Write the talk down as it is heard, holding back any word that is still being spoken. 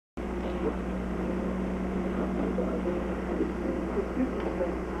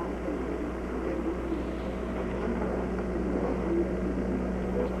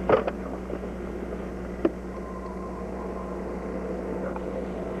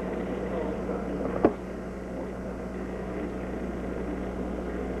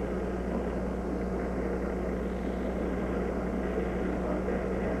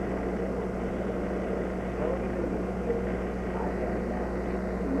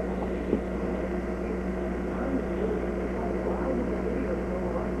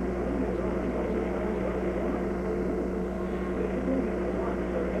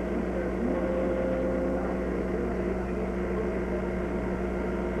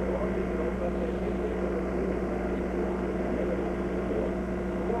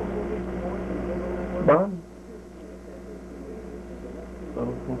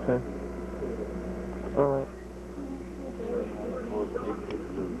Okay. Alright.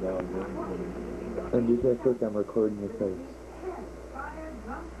 And you say, look, I'm recording your face.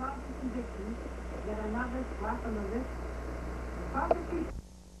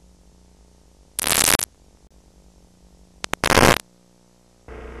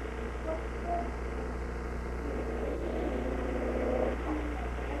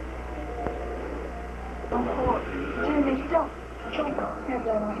 Jimmy, don't have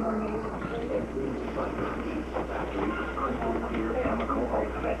that on your knees.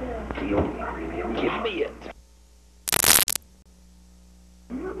 Give me it.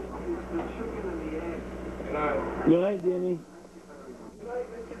 Good night, Jimmy. Good night,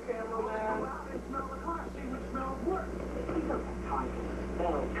 Mr. Cameraman. It smells like car. See what smells work. He doesn't have time to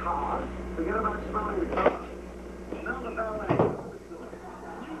smell cars. Forget about smelling the car. Smell the valet. You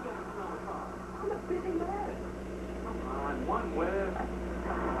don't smell the car. I'm a busy man. Come on, one whiff.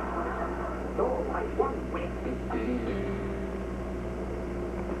 It's all right, one whiff.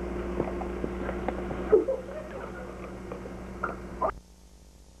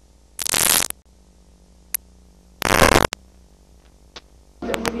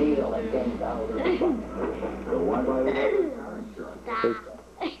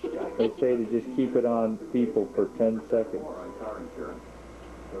 They say to just keep it on people for 10 seconds.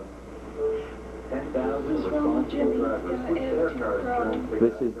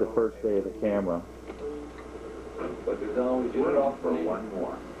 This is the first day of the camera. But there's always room for one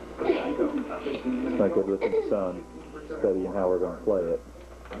more. It's not good looking son studying how we're going to play it.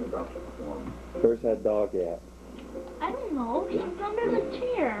 Where's that dog at? I don't know. She's under the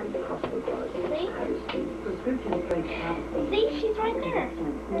chair. See, she's right there.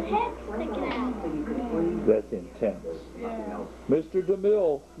 Her head's sticking out. That's intense. Yeah. Mr.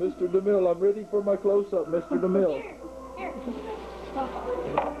 DeMille, I'm ready for my close-up, Mr. DeMille. Here. Get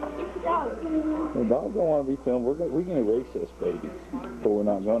the dog. The dog don't want to be filmed. We can erase this, baby. But we're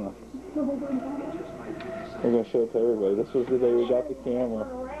not gonna. We're gonna show it to everybody. This was the day we got the camera.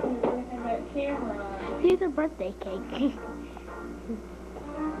 Here's a birthday cake.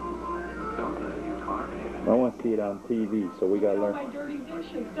 I want to see it on TV, so we gotta learn. My dirty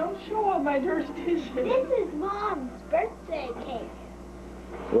dishes. Don't show all my dirty dishes. This is Mom's birthday cake.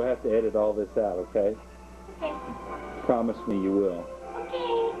 We'll have to edit all this out, okay? Okay. Promise me you will.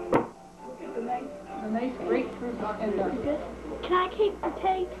 Okay. The nice grapefruit and the... Can I keep the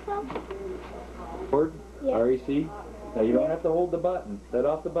tape some? Record? Yeah. REC? Now you don't have to hold the button. Set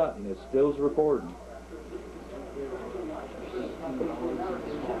off the button. It still's recording.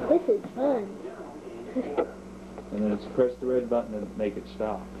 This is fun. And then it's press the red button and make it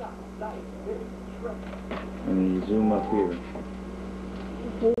stop. And then you zoom up here.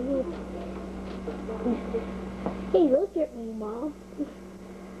 Hey, look at me, Mom.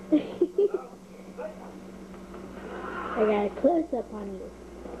 I got a close-up on you.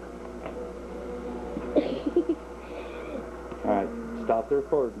 Alright, stop the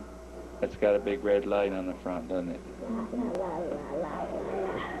recording. It's got a big red light on the front, doesn't it?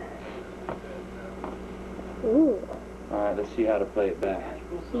 Ooh. Alright, let's see how to play it back.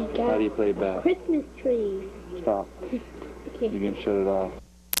 How do you play it back? Christmas tree. Stop. Okay. You can shut it off.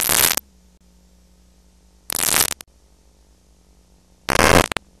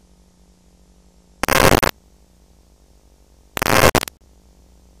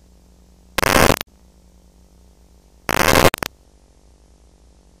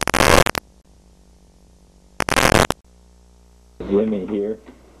 Jimmy here.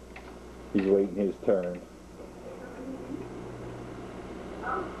 He's waiting his turn.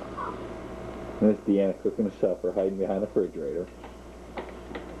 And it's Deanna cooking a supper, hiding behind the refrigerator.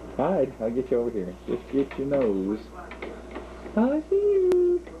 Hide. I'll get you over here. Just get your nose. I see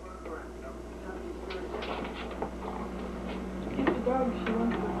you. Get the dog. She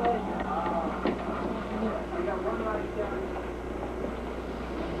wants to play.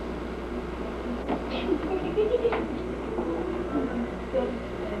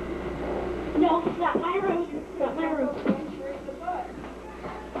 No, it's not my room. It's not my room.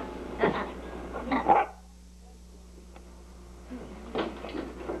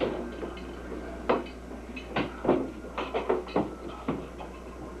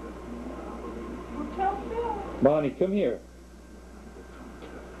 Bonnie, come here.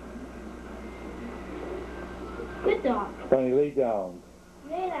 Good dog. Bonnie, lay down.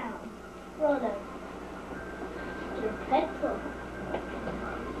 Lay down. Roll down. Your pencil.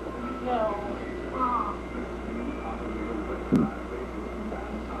 No. Aw.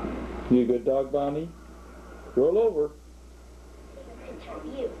 You a good dog, Bonnie? Roll over. Take a picture of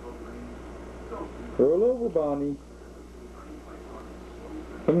you. Roll over, Bonnie.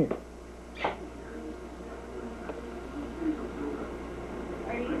 Come here.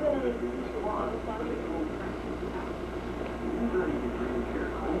 Are you gonna walk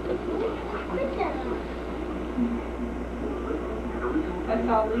I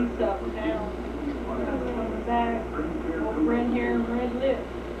saw Lisa uptown. On the back, with red hair and red lips.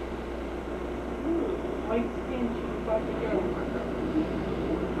 White skin, she was like a girl.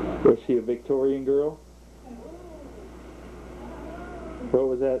 Was she a Victorian girl? What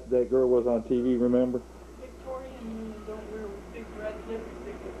was that? That girl was on TV, remember? Victorian don't wear big red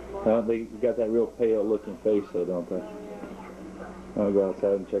lipstick. They got that real pale looking face though, don't they? I'll go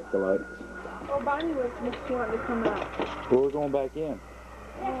outside and check the lights. Oh, Bonnie was just wanting to come out. Well, we're going back in.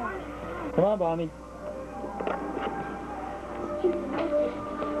 Come on, Bonnie.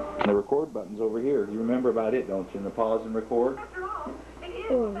 The record button's over here. You remember about it, don't you? And the pause and record?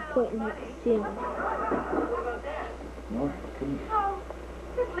 Oh, I'm putting it soon. No, couldn't. No,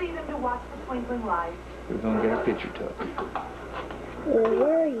 just leave him to watch the twinkling lights. We're going to get a picture took.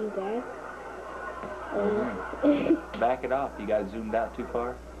 Where are you guys? Back it off. You got it zoomed out too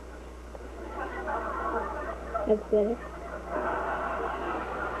far? That's better.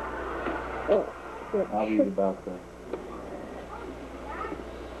 Oh, good. I'll read about that.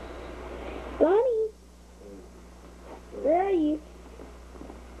 Bonnie, where are you?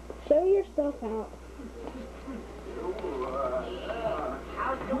 Show your stuff out.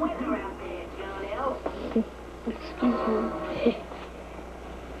 How's the weather out there, John L? Excuse me.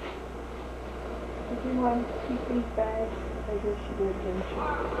 If you want to keep these bags, I guess you did, didn't you?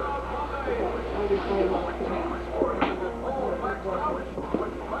 I'll just lay them on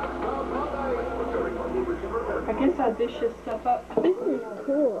I guess I'll dish this stuff up. This is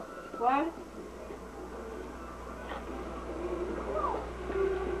cool. What?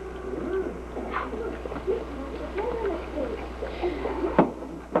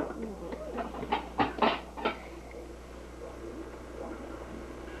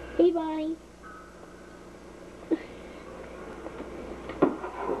 Hey, Bonnie.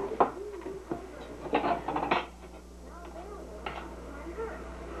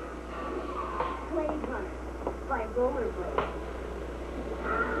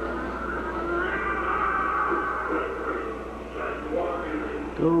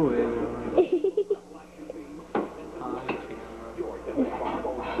 Go away.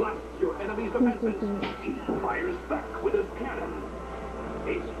 Your enemy's defenses. He fires back with his cannon.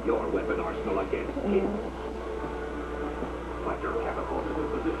 It's your weapon arsenal against him. Put your chemicals into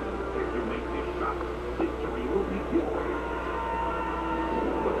position. If you make this shot, victory will be yours.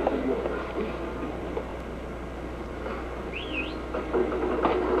 But it's yours.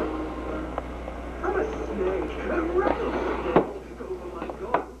 I'm a snake. A rattlesnake. Oh my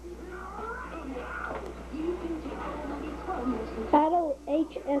God. Battle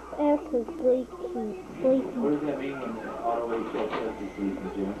HSS is sleeping. What does that mean when the auto HSS is sleeping,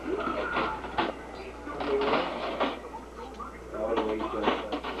 Jim? Auto HSS.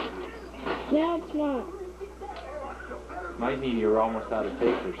 Now it's not. Might mean you're almost out of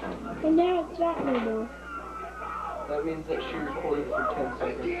tape or something. And now it's not anymore. That means that she recorded for 10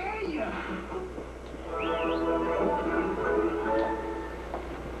 seconds.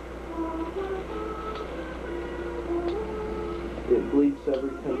 It bleeps every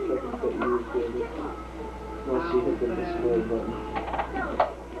 10 seconds that you recorded. Once you hit the display button.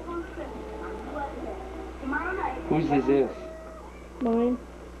 Whose is this? Mine.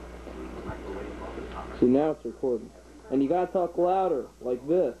 See, now it's recording. And you gotta talk louder, like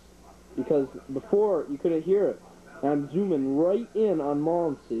this. Because before, you couldn't hear it. And I'm zooming right in on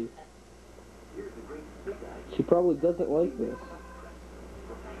Mom, see? She probably doesn't like this.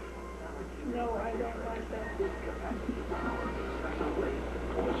 No, I don't like that.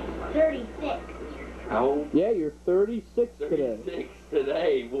 36. How old? Yeah, you're 36 today. 36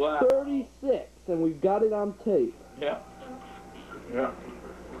 today. Wow. 36, and we've got it on tape. Yeah. Yeah.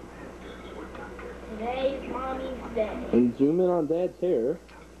 Today's Mommy's day. And zoom in on Dad's hair.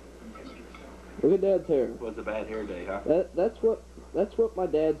 Look at Dad's hair. It was a bad hair day, huh? That's what my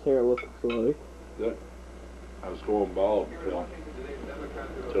dad's hair looks like. Good. I was going bald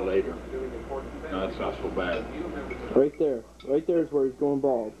till later. No, it's not so bad. Right there. Right there is where he's going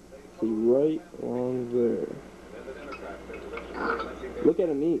bald. See, right along there. Look at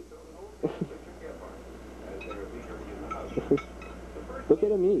him eat. Look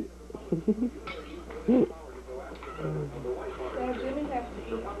at him eat. Now Jimmy has to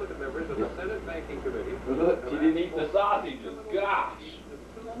eat. Look, she didn't eat the sausages. Gosh.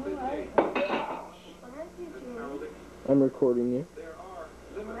 I'm recording you.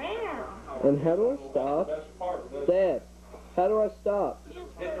 And how do I stop? Dad, how do I stop?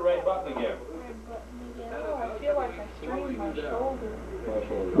 Just Hit the red button again. Oh, I feel like I strained my shoulder.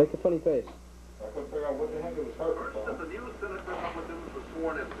 Make a funny face. I couldn't figure out what the heck it was hurting from. The new Senate Republicans was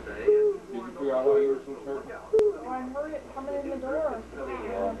sworn in today. Did you figure out how yours was hurting? Oh, I heard it coming in the door.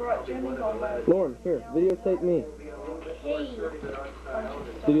 And I brought Jimmy home. Lauren, here, videotape me. Hey.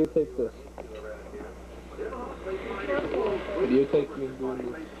 Videotape this. Videotape me doing this.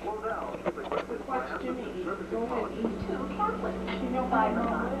 Watch Jimmy eat. Go ahead, eat. You know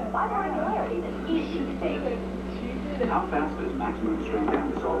How fast does maximum strength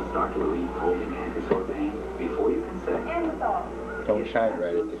Antisol start to relieve holding Antisol pain before you can say? Don't shine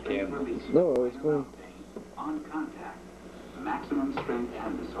right at the camera. No, I was going. On contact. Maximum strength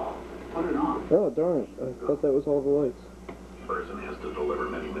Antisol. Put it on. Oh, darn it. I thought that was all the lights. Person has to deliver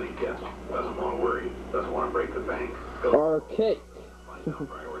many guests. Doesn't want to worry. Doesn't want to break the bank. Arcade.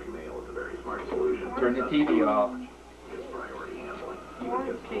 Priority mail is a very smart solution. Turn the TV off. It's priority handling. Even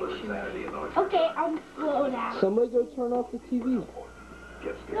gets delivered Saturday and though Okay, I'm slow now. Somebody go turn off the TV.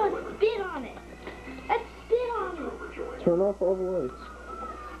 gets No, delivered. spit on it. Let's spit on it. Turn off all the lights.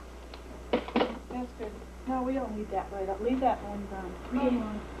 That's good. No, we don't need that light up. Leave that one on. Leave it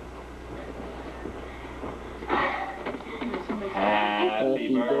on.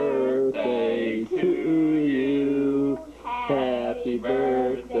 Happy birthday to you. Happy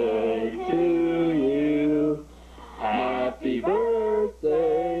birthday to you. Happy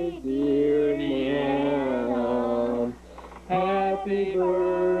birthday, dear Leanne. Happy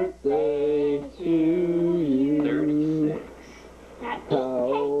birthday to you. 36. How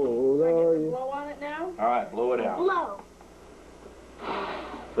old are you? Blow on it now? All right, blow it out. Blow.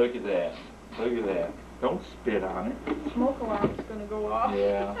 Look at that. Look at that. Don't spit on it. Smoke alarm's gonna go off.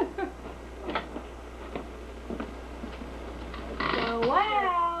 Yeah. Go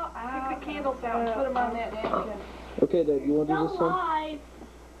out. Take the candles out and put them on that napkin. Okay, Dad, you want to do It's this one? alive.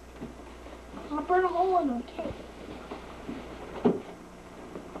 I'll burn a hole in the cake.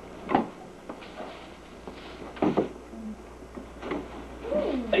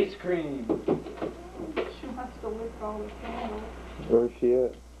 Ice cream. She wants to lick all the candles. Where's she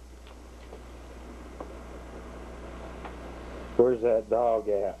at? Where's that dog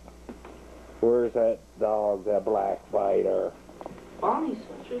at? Where's that dog, that black fighter? Bonnie's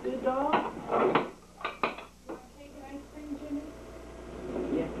such a good dog. Cake and ice cream, Jimmy?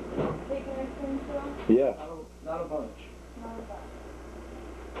 Yeah. Cake and ice cream, Phil? Yeah. Not a bunch. Not a bunch.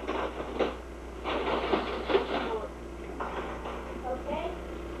 Okay?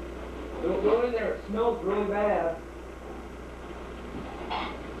 Don't go in there. It smells really bad.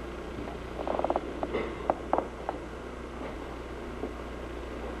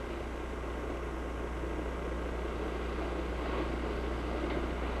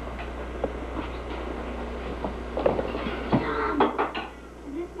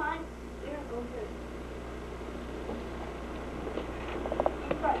 Is this mine? Yeah, go ahead.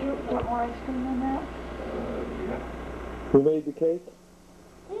 I thought you want more ice cream than that? Who made the cake?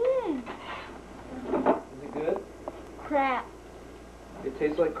 Mmm. Is it good? Crap. It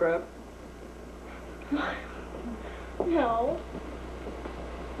tastes like crap? No.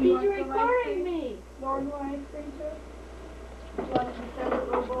 You He's want some ice recording cream? me. Lauren, you want ice cream too? You want it in a separate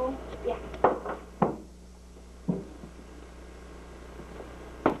little bowl? Yeah.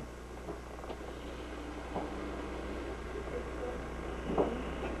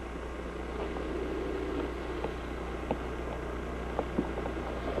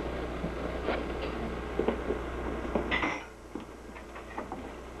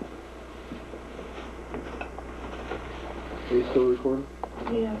 Are you still recording?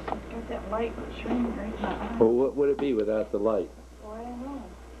 Yes, I've got that light shining right in my eye. Well, what would it be without the light? Oh, I don't know.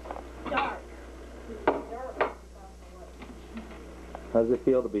 Dark. It's dark without the light. How does it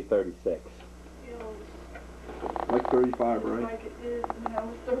feel to be 36? Feels Like 35, right? like it did when I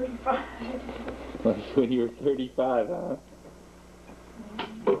was 35. Like when you were 35, huh?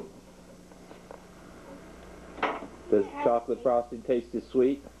 Does chocolate frosting taste as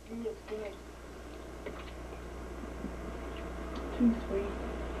sweet? It's good. Too sweet.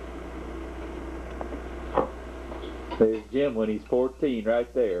 There's Jim when he's 14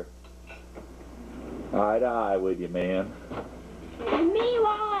 right there. Eye to eye with you, man. And me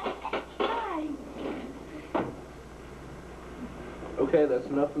while I Okay, that's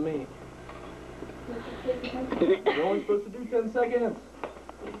enough of me. You're only supposed to do 10 seconds.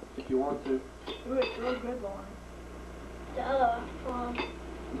 If you want to. Ooh, it's real good, Lauren. Duh.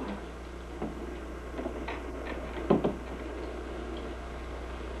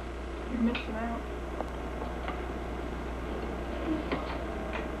 You're missing out.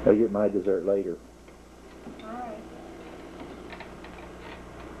 I'll get my dessert later. Alright.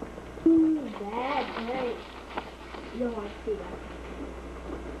 That's great. You don't want to see that.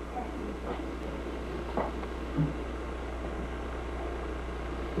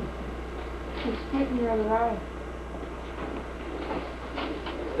 It's squinting your other eye.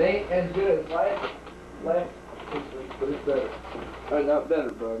 It ain't as good as last this week, but it's better. Not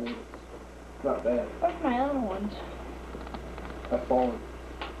better, but I mean, it's not bad. What's my other ones? I've fallen.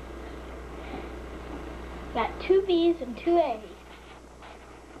 Got 2 B's and 2 A's.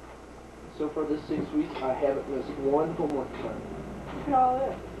 So far this 6 weeks, I haven't missed one homework assignment. Look at all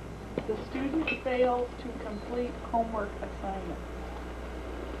this. The student fails to complete homework assignment.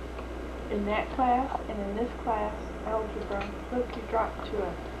 In that class and in this class, algebra, look, you dropped to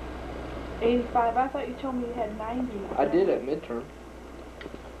a 85. I thought you told me you had 90. I did at midterm.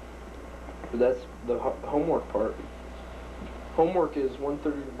 But that's the homework part. Homework is 1/3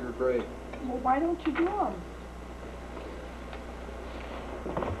 of your grade. Well, why don't you do them?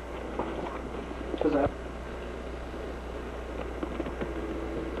 Because I...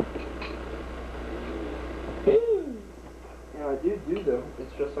 Yeah, I do them.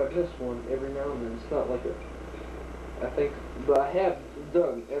 It's just I miss one every now and then. It's not like a... I think... But I have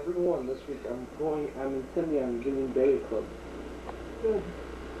done every one this week. I'm intending on doing beta club. Good.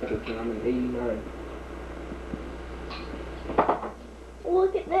 And I'm in 89.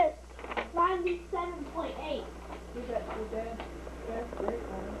 Look at this. 97.8. Is that Dad? That's great,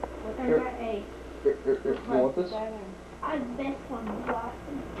 man. What Here. kind of A? You want this? That in? I this one was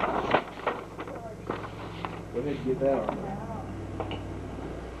awesome. Go ahead and get that on.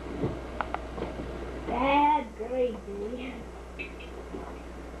 Bad grade, dude.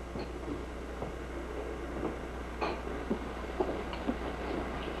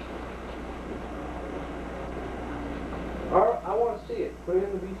 Alright, I want to see it. Put it in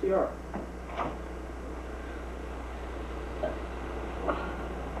the VCR.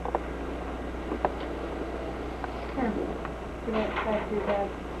 Here. Give that back to your dad.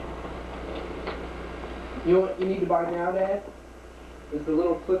 You know what you need to buy now, Dad? Is the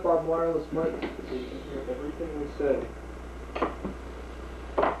little clip-on wireless mic so you can hear everything we say.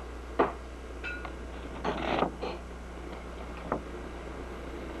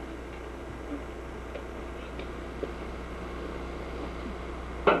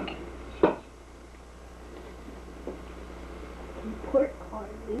 Report card.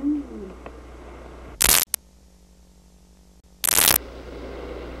 Ooh.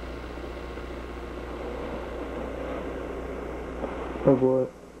 Of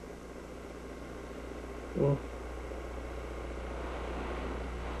what? Well.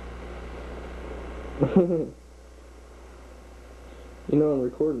 You know I'm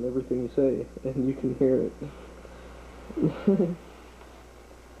recording everything you say, and you can hear it.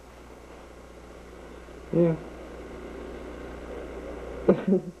 Yeah.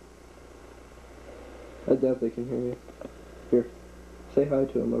 I doubt they can hear you. Here, say hi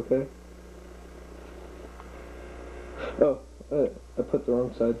to him, okay? Oh, I put the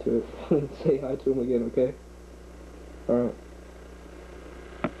wrong side to it. Say hi to him again, okay? Alright.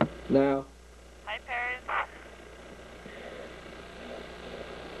 Now. Hi, Paris.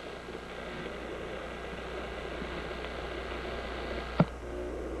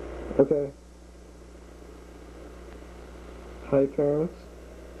 Okay. Hi, parents.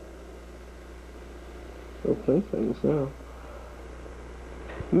 Go play things now.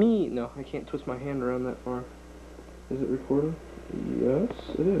 Me! No, I can't twist my hand around that far. Is it recording? Yes,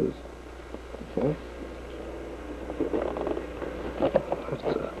 it is. Okay.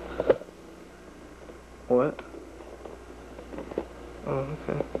 What? Oh,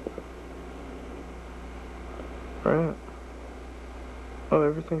 okay. Alright. Oh,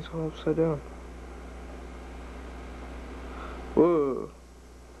 everything's all upside down. Whoa.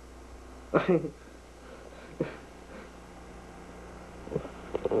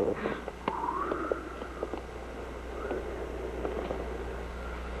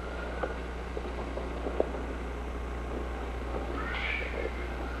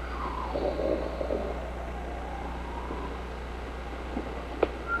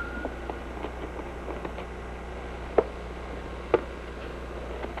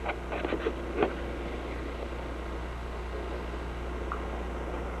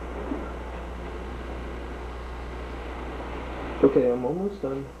 Okay, I'm almost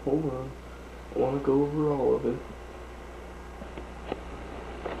done. Hold on. I want to go over all of it.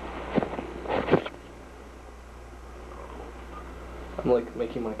 I'm like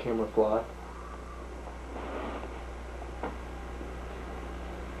making my camera fly.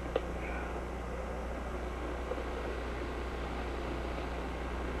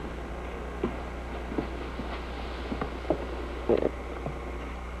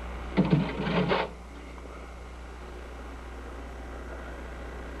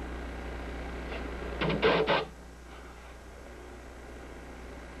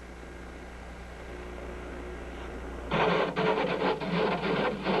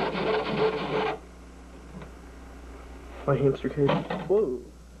 My hamster cage. Whoa.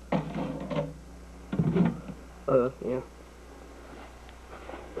 Yeah.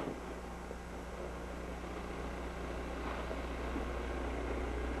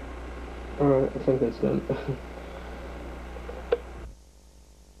 Alright, I think that's done.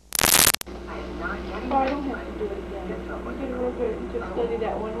 Oh, I don't have to do it again. You did real good. You just study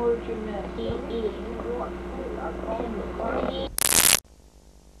that one word you missed.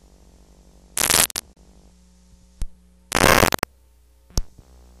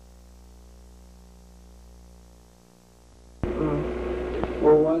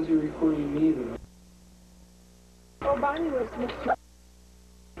 Well, why is he recording me then? Oh, Bonnie was Mr.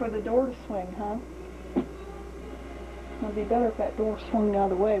 for the door to swing, huh? It'd be better if that door swung the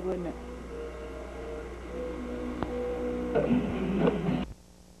other way, wouldn't it?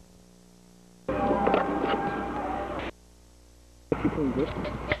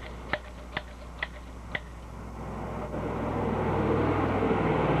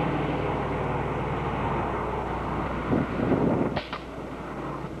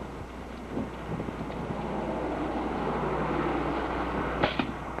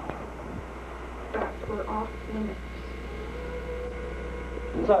 Back for off limits.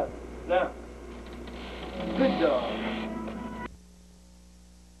 Inside. Down. Good dog.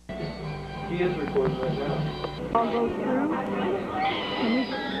 He is recording right now. I'll go through.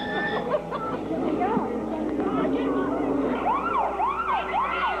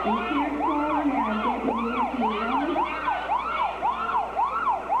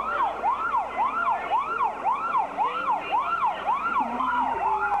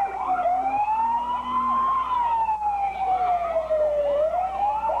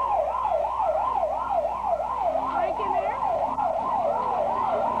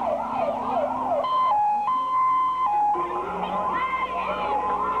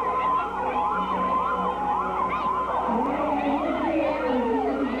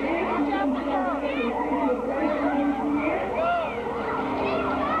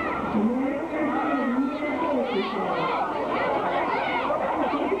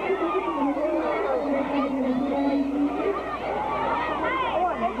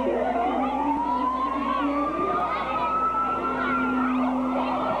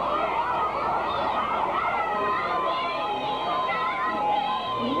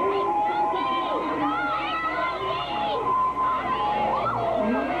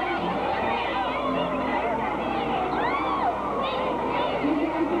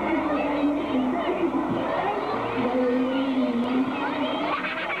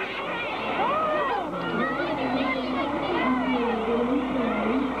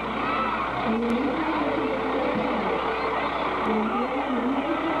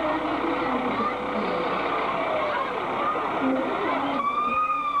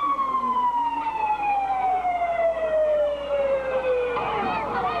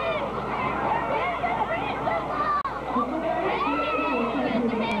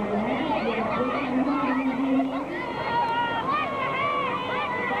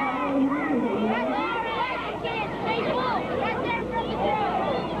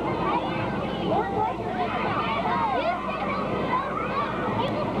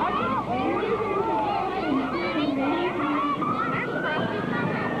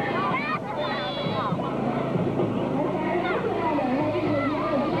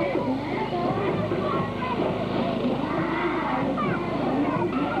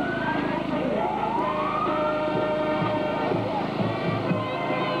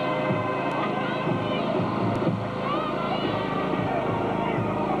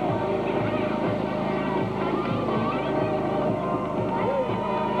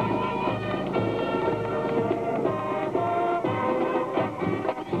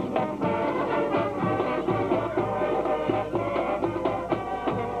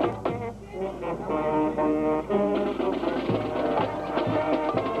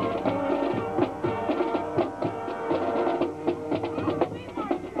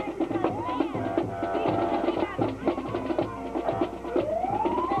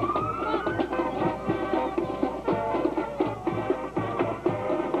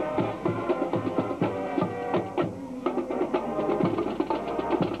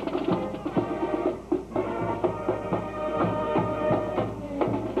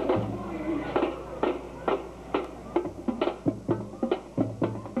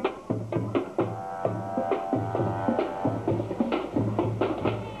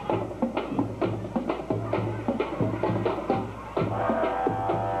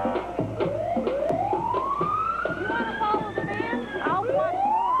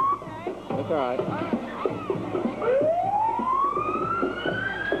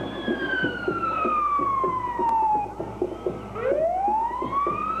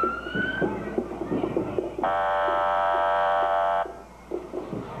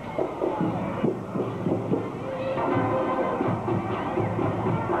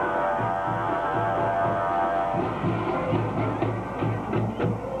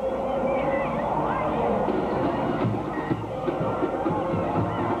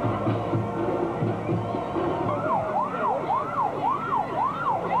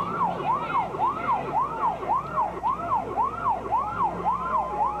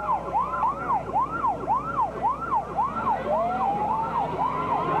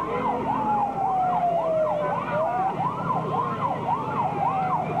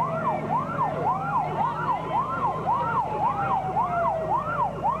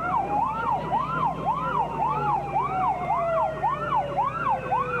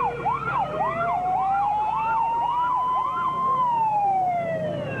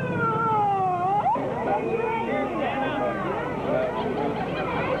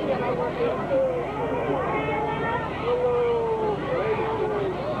 You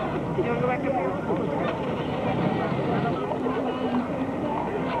want to go back up here?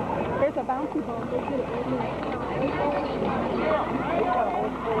 There's a bouncy ball. Go get it right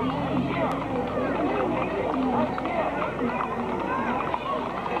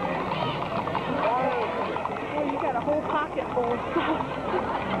oh, you got a whole pocket full of stuff.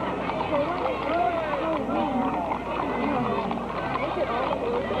 Look at all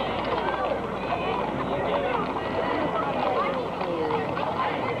those.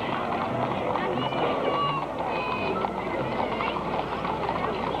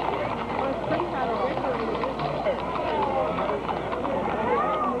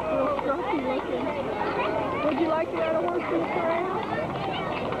 Would you like to ride a horse in the parade?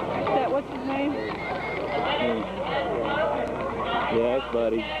 Is that what's his name? Yes,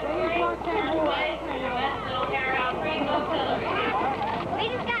 buddy. We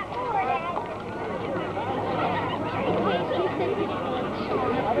just got four, Dad.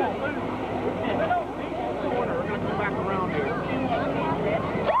 We're going to come back around here.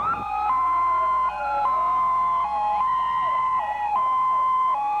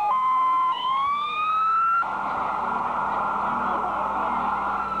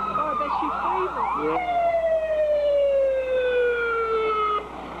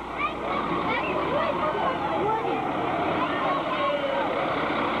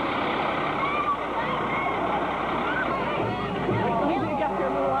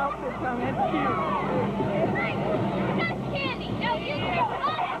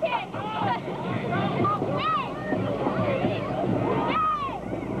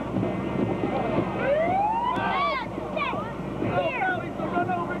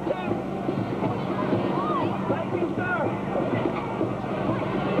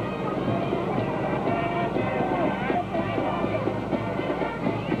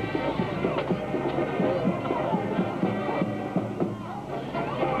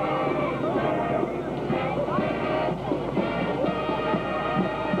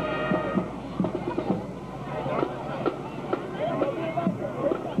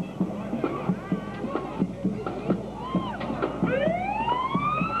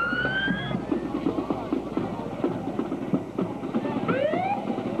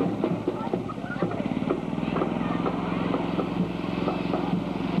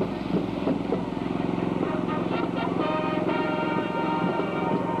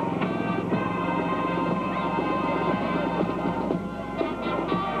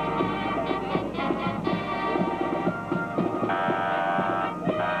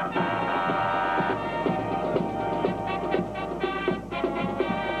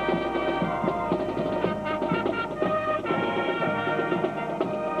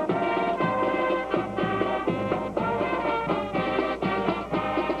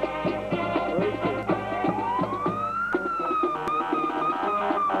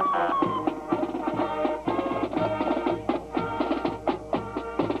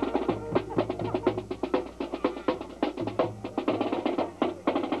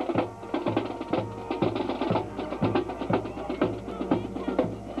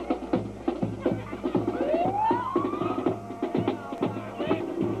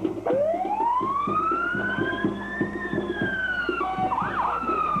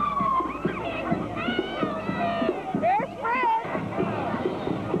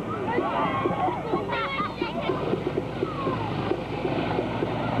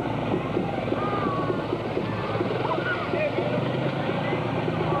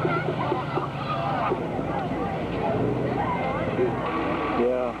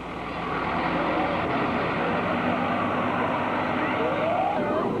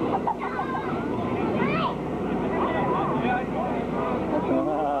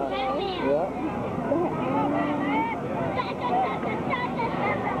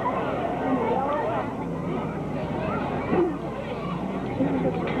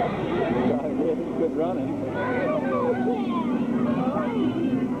 Good running.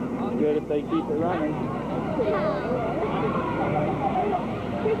 Good if they keep it running.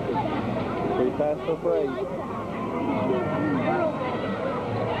 Pretty fast for parade.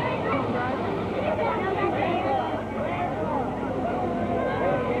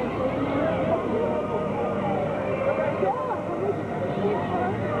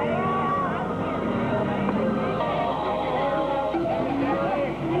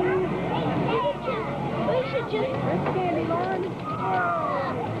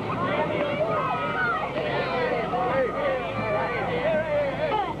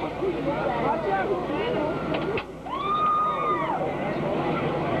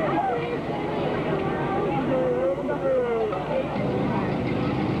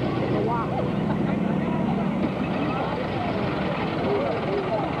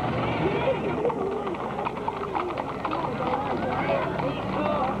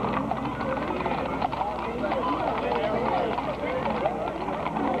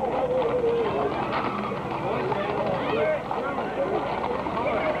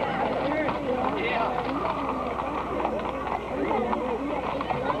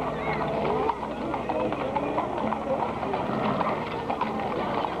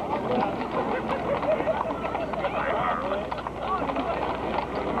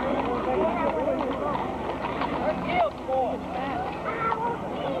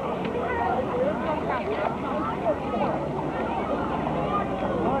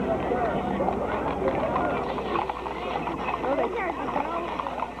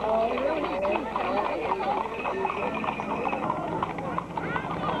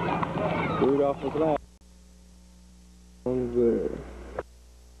 off with that. There.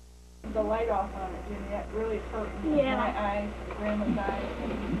 The light off on it, Jimmy. That really hurt Yeah. my eyes, Grandma's eyes.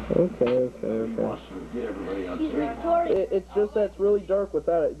 Okay. Wants to get everybody on He's screen. recording. It's just that it's really dark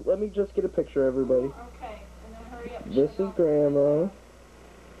without it. Let me just get a picture, everybody. Okay, and then hurry up. This is Grandma.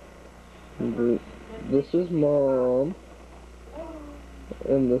 This is Mom.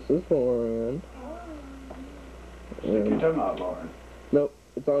 And this is Lauren. Stick your tongue out, Lauren. Nope,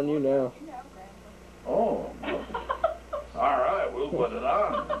 it's on you now. Oh. All right, we'll put it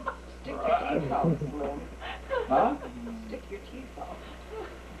on. Stick All your right. teeth out, Slim. Huh? Stick your teeth out.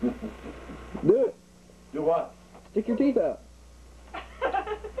 Do it. Do what? Stick your teeth out.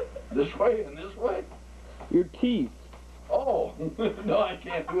 This way and this way? Your teeth. Oh, no, I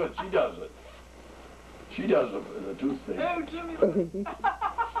can't do it. She does it. She does the tooth thing. Oh, Jimmy.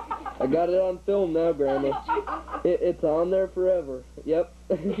 I got it on film now, Grandma. It's on there forever. Yep.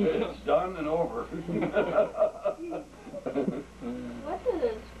 It's done and over. What does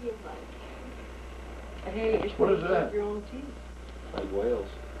this feel like? Hey, you're What supposed is to that? have your own teeth. Like whales.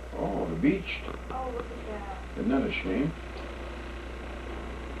 Oh, the beach. Oh, look at that. Isn't that a shame?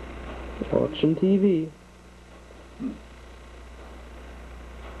 Watching TV.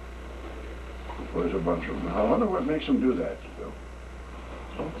 There's a bunch of them. I wonder what makes them do that, Phil.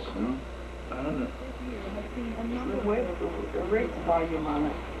 I don't know. The way the rates volume on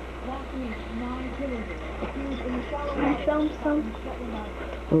it.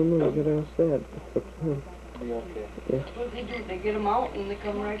 Oh no, I gotta ask that. It's up to him. What do they do? They get them out and they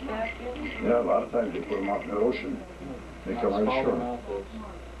come right back in? Yeah, a lot of times they put them out in the ocean. They come right ashore.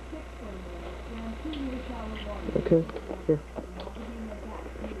 Okay, here.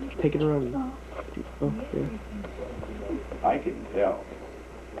 Take it around you. Oh, yeah. I can tell.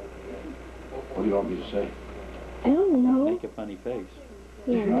 What do you want me to say? I don't know. Make a funny face. I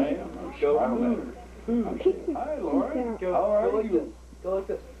am. I'm smiling at her. I'm saying, hi, Lauren. Go, How are go like you? this. Go like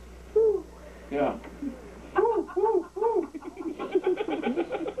this. Yeah.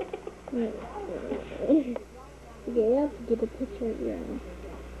 Okay, I have to get a picture of you.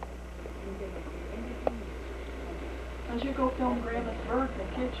 I should go film Grandma's bird in the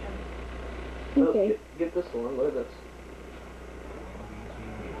kitchen. Okay. Get this one. Look at this.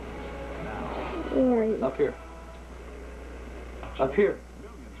 Alright. Up here. Up here.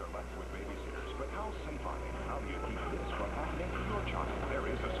 Millions are left with babysitters, but how safe are they? How do you keep this from happening to your child? There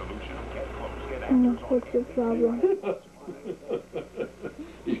is a solution. Get close. Get What's your problem?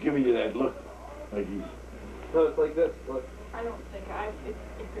 He's giving you that look. Like he's... No, it's like this. Look. I don't think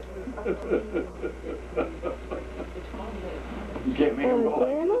if it was up to me, it's fun. You can't make him go like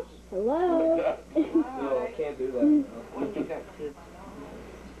Grandma? this. Hello? No, I can't do that. When you got kids.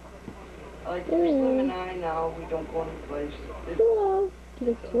 Like for Slim and I now, we don't go any place. Hello. Get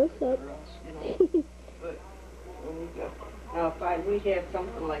a close up. But when we go, now if we had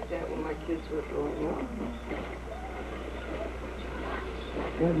something like that when my kids were growing up.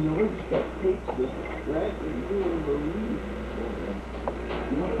 God knows that takes the drag and you wouldn't believe.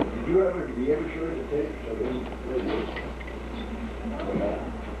 Did you ever show the tape?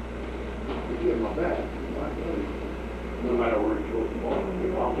 Give him a bat. No matter where he throws the ball, if he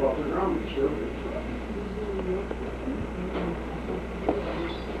falls off the ground, he still gets it.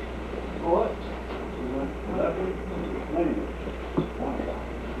 What?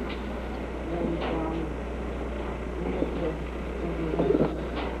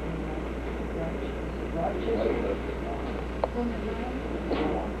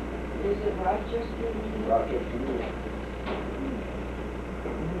 Is it Rochester? Rochester.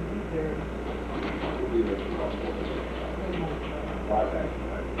 We'll be there for about 5 days.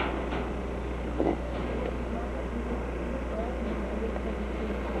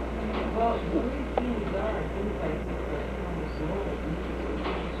 Well, the teams are things like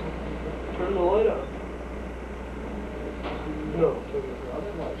Turn the light on. No.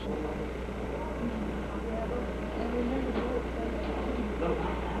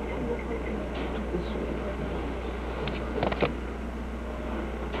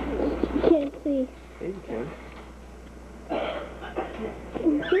 Can't see. Yeah, you can.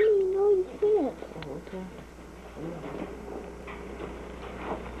 Jimmy, no, you can't. Oh, okay.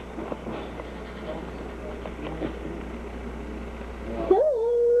 Hello.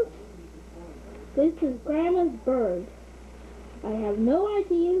 This is Grandma's bird. I have no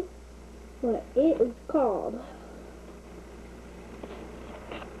idea what it is called.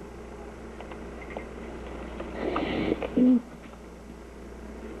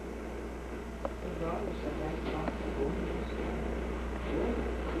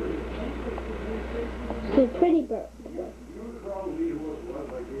 It's a pretty bird.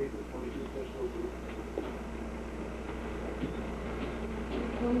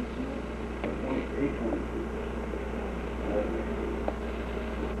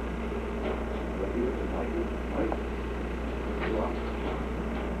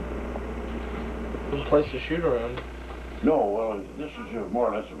 There's a place to shoot around. No, well, this is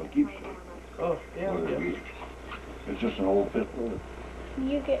more or less of a keepsake. Oh, yeah. It's just an old pistol.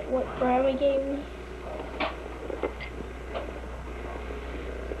 You get what Grandma gave me?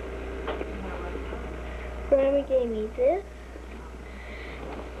 Grandma gave me this.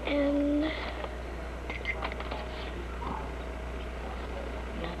 And...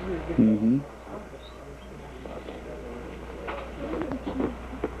 Mm-hmm.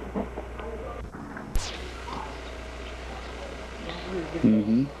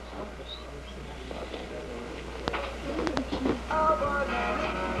 Mm-hmm.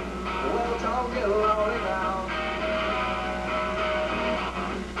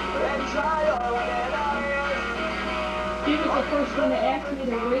 He was the first one to ask me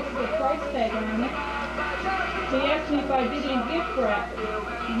to raise the price tag on it. He asked me if I did any gift wrap,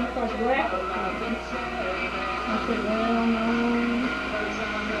 and if I'd wrap it something. I said, well, no.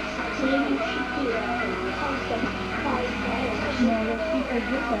 maybe she did that. It costs like $5. No, let's keep our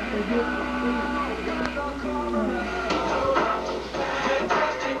gift wrap for here for free.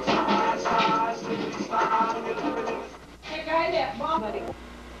 The guy that bought it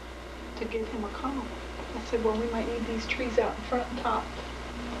to give him a call. I said, well, we might need these trees out in front and top.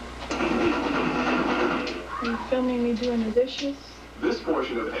 Are you filming me doing the dishes? This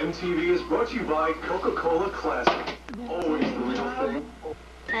portion of MTV is brought to you by Coca-Cola Classic. Always the real thing.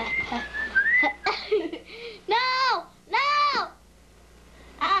 No! No!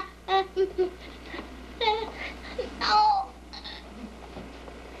 No!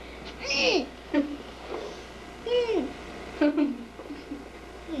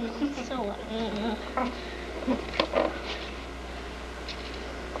 So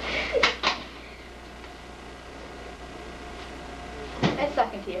I'm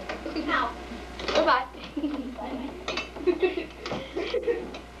talking to you. Ow. Bye-bye.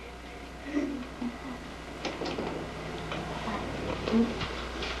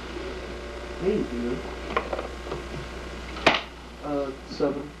 Hey, dude.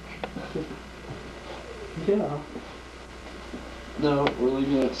 7. Yeah. No, we're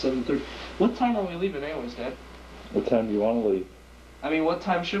leaving at 7:30. What time are we leaving anyways, Dad? What time do you want to leave? I mean, what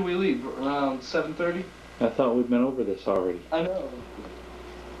time should we leave? Around 7:30? I thought we'd been over this already. I know.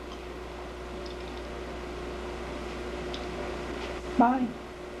 Bye.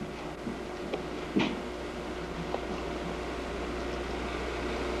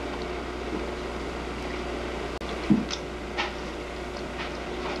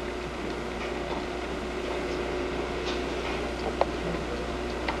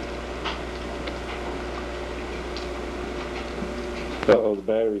 Uh-oh, the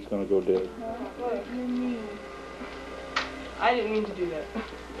battery's gonna go dead. I didn't mean to do that.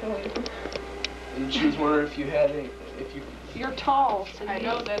 And she was wondering if you had any, You're tall, so I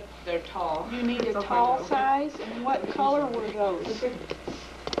know that they're tall. you need a tall size. And what color were those?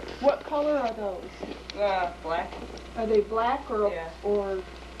 What color are those? Black. Are they black or Yeah. or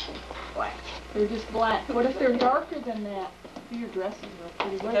Black. they're just black? What if they're darker than that? Your dresses are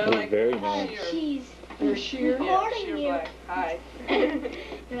pretty They're white. It's like very nice. Jeez. They're sheer. yeah, recording sheer you. black. Hi.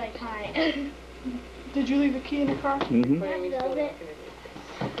 You're like, hi. Did you leave a key in the car? Mm-hmm. I love it.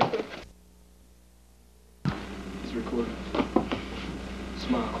 It's recording.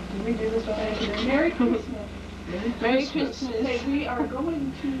 Smile. Can we do this one? Merry Christmas. Merry Christmas. Say, we are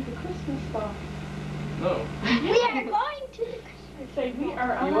going to the Christmas stuff. No. We are going to the I say, we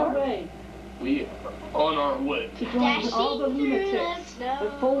are on our way We are on our way. to join all the lunatics.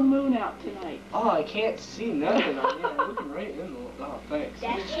 The full moon out tonight. Oh, I can't see nothing. I'm looking right in the... Oh, thanks.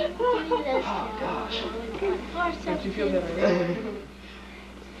 Dashing through the Oh, gosh. snow. Don't you feel better?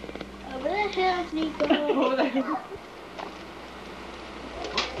 Over the hills we go. Over there.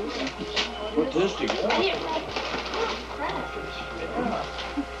 Put this together. I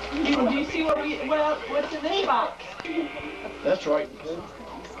didn't like Do you see what what's in this box? That's right.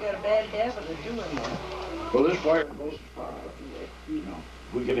 He's got a bad habit of doing that. Well, this wire goes, you know,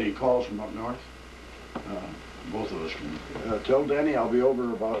 we get any calls from up north, both of us can. Tell Danny I'll be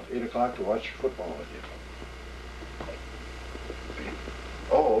over about 8 o'clock to watch football with you.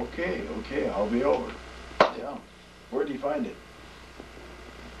 Oh, okay, I'll be over. Yeah. Where'd you find it?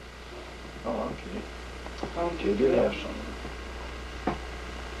 Oh, okay. Okay, did have some.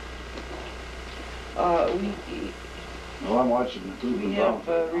 We Well, I'm watching the Cleveland have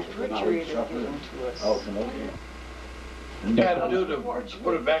Browns. a refrigerator given to us. Oh, okay. You had to do to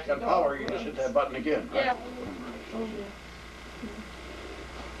put it back on power, you just hit that button again. Yeah.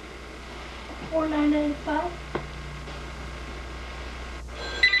 $4.995.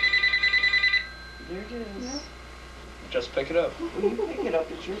 There it is. Yeah. Just pick it up. Well, you pick it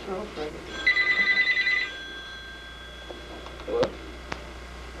up, it's your girlfriend. Hello?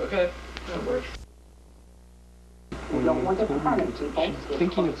 Okay. That works. She's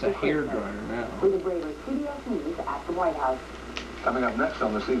thinking it's a hairdryer now. With the greatest CBS News at the White House. Coming up next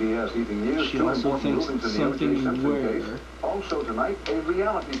on the CBS Evening News, She two also important thinks rulings it's in the O.J. something you Simpson wear. case. Also tonight, a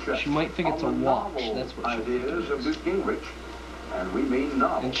reality check. She might think it's a on the watch. novel That's what she'll think ideas it of is. Newt Gingrich. And we mean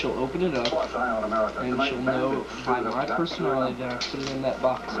novel. And she'll open it up, Plus, Eye on America and tonight, she'll know bandits by shoot up my Dr. personality that I put it in that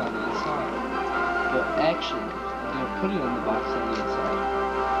box on the inside. But actually, I didn't put it in the box on the inside.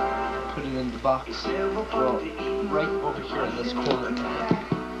 I put it in the box, well, right over here in this corner.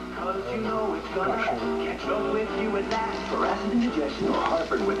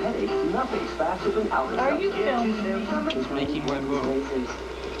 Heartburn with headache, nothing's faster than Alka. Are you filming me? It's making my move.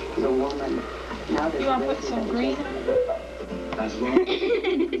 The woman. Now You want to put some green in it? As long Put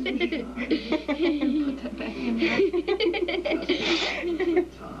that back in there.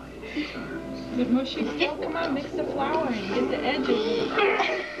 Is it mushy still? Come on, mix the flour and get the edges.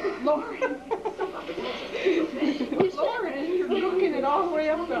 Lauren. Lauren, you're cooking it all the way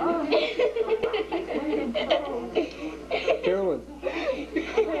up the arm. Carolyn.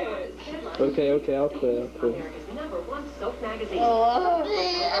 Okay, I'll quit. Oh,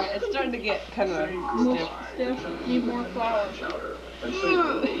 it's starting to get kind of Stiff. Need more flour.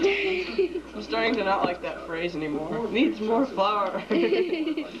 I'm starting to not like that phrase anymore. Needs more flour.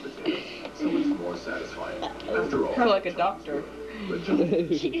 So much more satisfying. After all, Kind of like a doctor.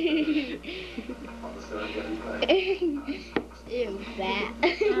 Ew, that.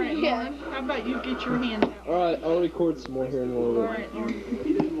 Alright, Lauren, how about you get your hand out? Alright, I'll record some more here in a little bit.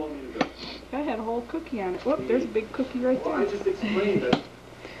 Alright, Lauren. I had a whole cookie on it. Whoop, there's a big cookie right well, I there. just explained that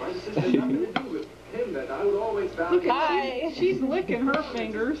my sister had nothing to do with him, that I would always value. Look at she's licking her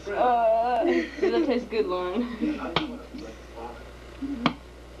fingers. That tastes good, Lauren.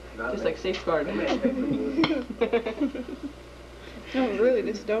 Just like Safeguard. No, really,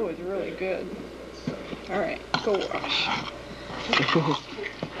 this dough is really good. Alright, go wash.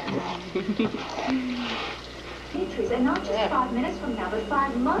 And not just 5 minutes from now, but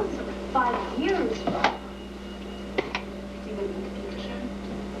 5 months or 5 years from now.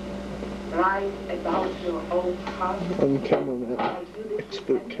 I acknowledge your own cause. I'm cameraman.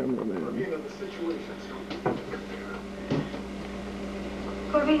 Expert cameraman.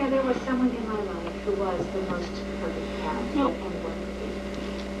 Corvina, there was someone in my life who was the most perfect parent and would be.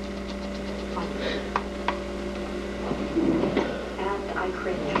 And I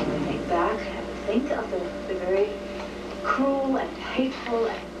cringe when I think back and think of the very cruel and hateful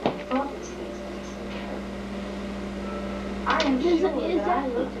and thoughtless things that he said to her. I am sure that I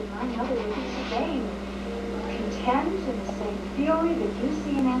looked at my mother with the same contempt and the same fury that you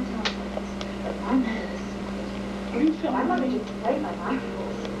see in Anton's eyes. My mother was smart. My mother didn't play by my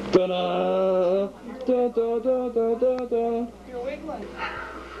rules. Da-da! Da-da-da-da-da-da! You're wiggling.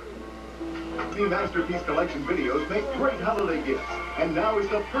 The Masterpiece Collection videos make great holiday gifts, and now is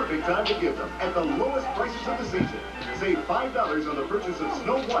the perfect time to give them at the lowest prices of the season. Save $5 on the purchase of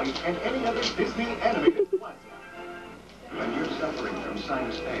Snow White and any other Disney animated classic. When you're suffering from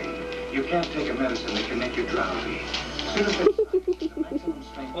sinus pain, you can't take a medicine that can make you drowsy. Sudafed maximum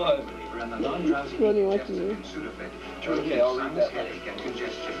strength What? reliever and the non-drowsy What are you injected watching? in Sudafed to Okay, relieve I'll read sinus that. headache and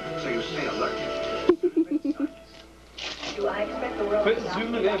congestion, so you stay alert. Do I expect the world Quit to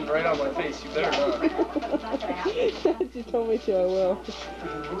zooming in right on my face, you better not. She told me to, I will.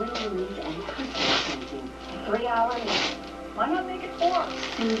 3 hours? Why not make it 4?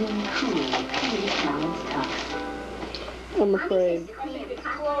 Soothing, cool, peace, balanced touch. I'm afraid.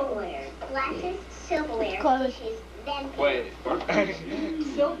 Glasses, silverware, Close. dishes, then Wait.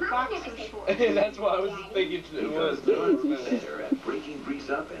 Silk boxer shorts. That's what I was thinking it was. Better at breaking grease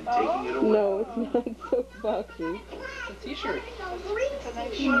up and taking it away. No, it's not soap boxes. A t-shirt.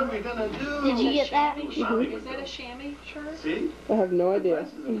 What are we gonna do? Did you get that? Is that a chamois shirt? See? I have no idea.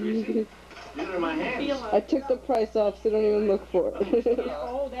 Get it in my hands. I took the price off, so don't even look for it.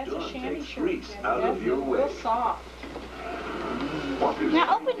 Oh, that's a Don't chamois take shirt. grease out of That's your real way. soft.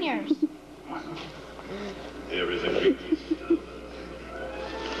 Now open yours. Everything.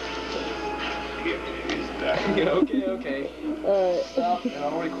 Okay. Alright. Stop, and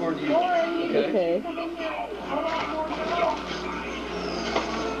I'll record you. Okay.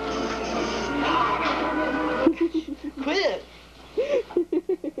 Quit!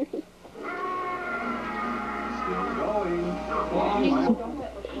 Still going.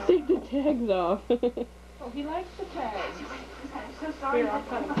 off. Oh, he likes the tag. I'm so sorry. Here, I'll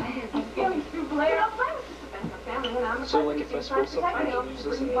cut him. I'm feeling too Blair. So, like, if I spill something, I can use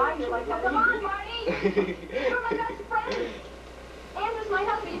this in the Like, come on, Marty! You're my best friend. Andrew's my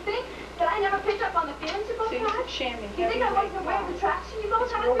husband. You think that I never picked up on the feelings you both had? Shaming. You think I wasn't aware of the attraction you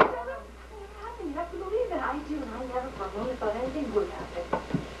both had for each other? You have to believe that I do, and I never for a moment thought anything would happen.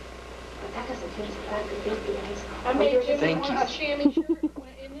 But that doesn't change the fact that these days... I made Jimmy Thank want you. a chamois shirt.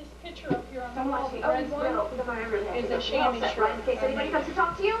 In this picture up here on the wall, the red one is a chamois shirt. In case anybody comes to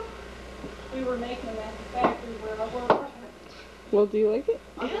talk to you? We were making them at the factory where I work. Well, do you like it?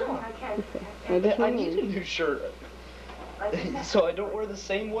 I need a new shirt. So I don't wear the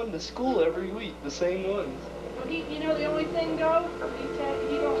same one to school every week. The same ones. Well, you know the only thing though,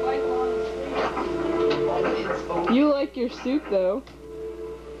 he don't like long sleeves. You like your suit though.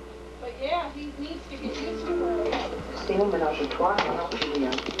 But yeah, he needs to get used to wearing it.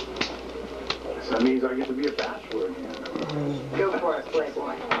 So that means I get to be a bachelor again. Go for it,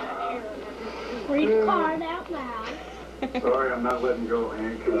 Playboy. Read the card out loud. Sorry, I'm not letting go,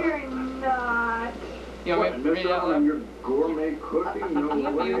 Hank. You're not. You want me to read it out on loud? your gourmet cookie? No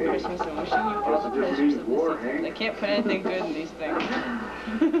Happy way. Christmas and wishing you all the Guess it just pleasures means of war, the season. Hank. They can't put anything good in these things.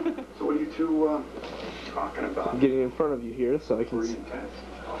 So what are you two talking about? Getting in front of you here so I can see.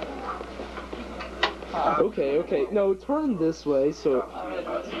 Okay. No, turn this way so...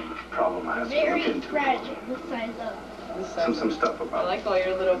 Problem I have to Very look into. fragile, this size up. Some stuff I about like all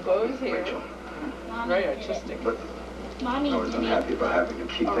your little bows here. Rachel. Very artistic. But Mommy I was did it. unhappy about having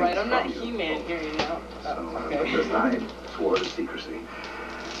to keep Alright, things I'm not from you. He-Man here, you know. So, Okay. because I swore to secrecy.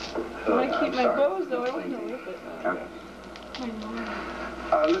 I want to keep I'm my sorry. bows though, I want to rip it.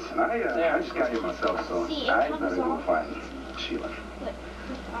 Listen, I just got here myself, so See, it I comes better go off. find Sheila.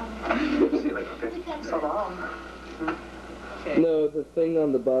 See you later, okay? So long. Okay. No, the thing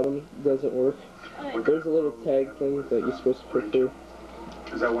on the bottom doesn't work. There's a little tag thing that you're supposed to put through.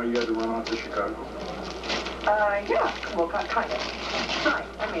 Is that why you had to run off to Chicago? Yeah. Well, kind of. Right.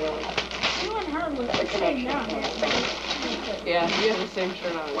 I mean, You and her look the same now. Yeah, you have the same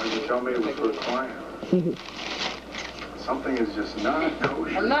shirt on. Why did you tell me it was for a client? Something is just not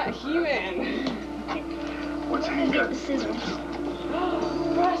kosher. I'm not He-Man. What's Hank got? The scissors.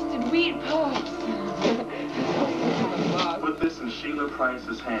 Frosted wheat puffs. Put this in Sheila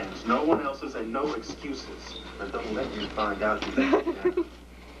Price's hands. No one else's and no excuses. And don't let you find out you did it.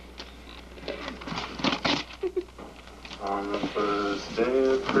 On the first day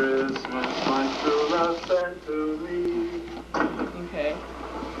of Christmas, my true love sent to me. Okay.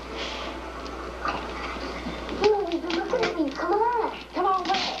 Look at me, come on. Come on,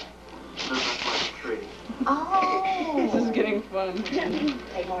 where? That's my tree. Oh. This is getting fun.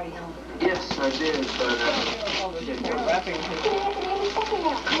 Hey, Marty, home. Yes, I did, but All the different wrapping paper.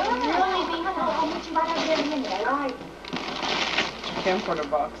 Come on. Really be home. I'll meet you right out there in a minute, all right? Camcorder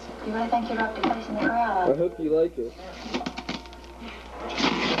box. You really think you're up to facing the I crowd? hope you like it.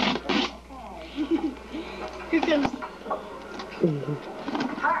 Here comes.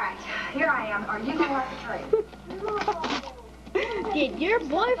 All right, here I am. Are you gonna let the trade? Did your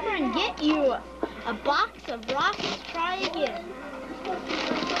boyfriend get you a box of rocks? Try again.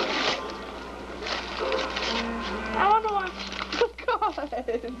 I wonder why. Oh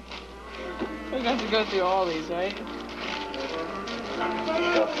God. We got to go through all these, right?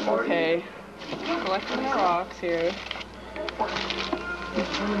 Okay. Collecting the rocks here.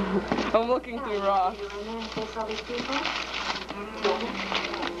 I'm looking through rocks.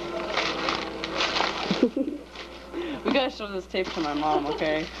 We gotta show this tape to my mom,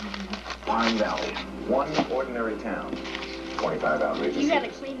 okay? Pine Valley, one ordinary town. 25 outrageous You gotta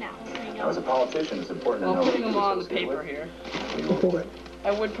years. clean that whole thing Now, as a up. politician, it's important to Well, know putting who them you're on the associated paper with. here. You avoid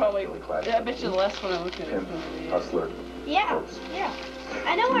I would probably. I bet you less when I look at it. pimp, hustler, Yeah, folks. yeah.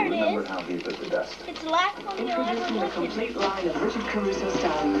 I know where it Remember is. how he bit the dust. It's the last one you'll ever Introducing a look complete at. line of Richard Caruso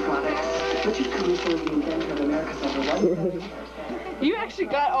styling products. Richard Caruso, the inventor of America's #1 selling hair set. You actually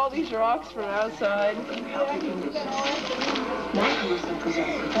got all these rocks from outside. Now Caruso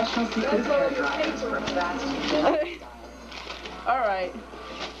presents professional sequence hair dryers for fast and Alright.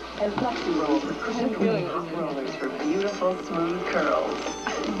 and flexi rolls with cushion feeling clean rollers for beautiful smooth curls.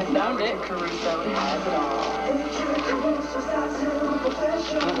 Found it. Richard Caruso has it all.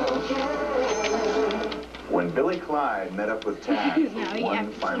 When Billy Clyde met up with Tad No, for you one have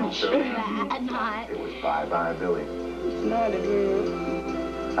to final show show, that, not. it was bye-bye Billy. Not a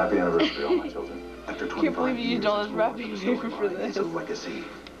good. Happy anniversary, all my children. After Can't 25 believe you used all this wrapping years, paper for this. it's a legacy.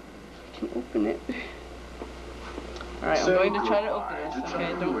 Can open it. Alright, I'm Say going to try to goodbye open this, to okay?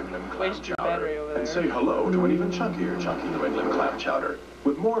 chunky New England Don't clam waste your chowder, battery over there. and say hello to an even chunkier chunky New England clam chowder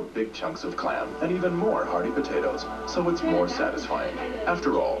with more big chunks of clam and even more hearty potatoes, so it's more satisfying.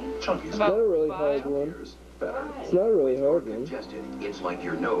 After all, chunky's Not a really hard one. better. It's not a really hard one. Congested, it's like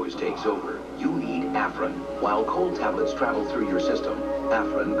your nose takes over. You need Afrin. While cold tablets travel through your system,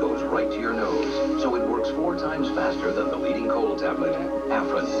 Afrin goes right to your nose, so it works 4 times faster than the leading cold tablet.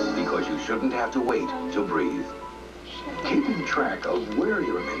 Afrin, because you shouldn't have to wait to breathe. Keeping track of where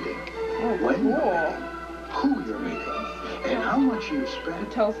you're meeting, when you're meeting, who you're meeting, and how much you've spent.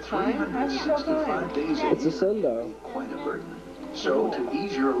 It tells time? How do you tell 365 days a It's a year. sundial. Quite a burden. So to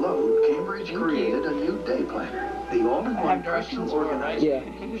ease your load, Cambridge created a new day planner. The all-in-one personal organizer. Yeah.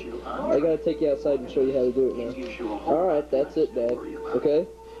 I gotta take you outside and show you how to do it now. Alright, that's it, Dad. Okay?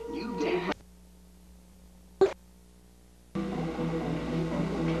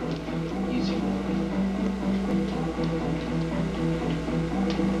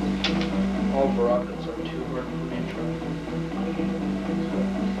 All Baracas are too hard for me to try.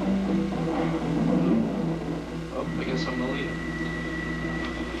 Oh, I guess I'm the leader.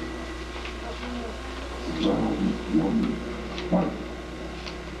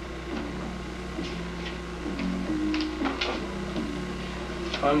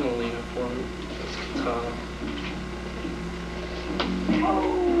 I'm the leader for me. That's Katana.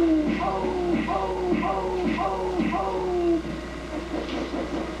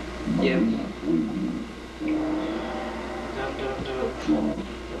 Yeah. Down, down,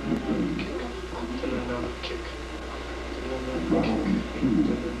 down. Kick.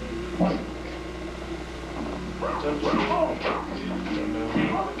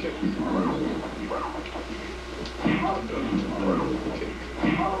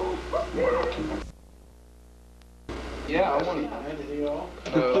 Yeah, I want it.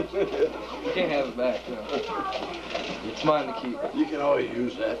 No, you can't have it back, no. It's mine to keep. You can always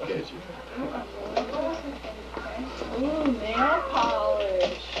use that, can't you? Ooh, nail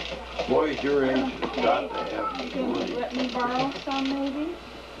polish. Boys your age have got to have You can let me borrow some, maybe?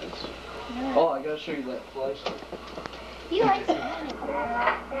 Yeah. Oh, I gotta show you that flashlight. You like to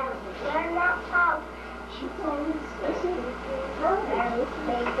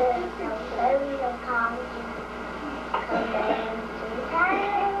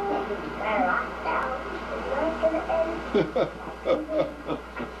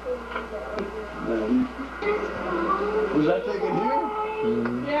Was that taken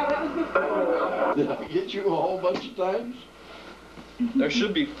here? Yeah, that was before. Did I get you a whole bunch of times? There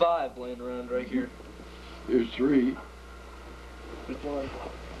should be 5 laying around right here. There's 3. Which one?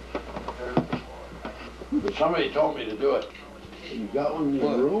 But somebody told me to do it. You got one in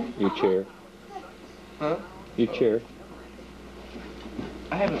your room? Your chair. Huh? Your chair.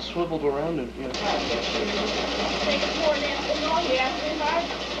 I haven't swiveled around it yet. He asked me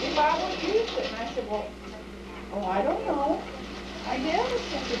if I would use it, and I said, well, oh, I don't know. I guess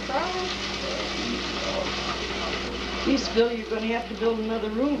it's a try. Geez, Bill, you're going to have to build another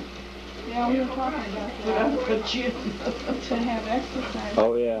room. Yeah, we were talking about But I'll that. put you. To have exercise.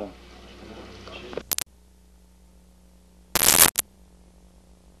 Oh, yeah.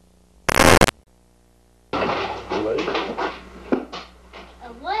 Lake? a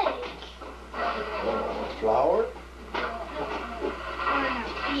lake. Flower?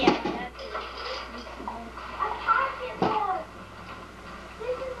 Yeah, that's it.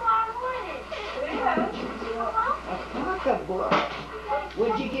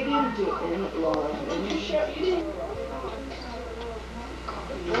 What'd you get into in it, Laura? And you didn't.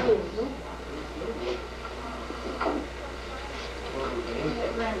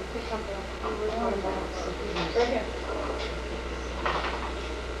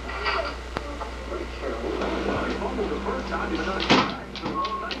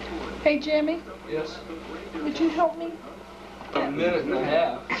 Hey, Jimmy, Yes. would you help me? A minute and a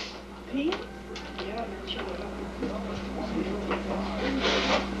half. Pete?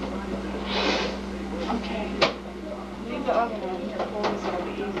 Okay. Leave the oven on here for me so it'll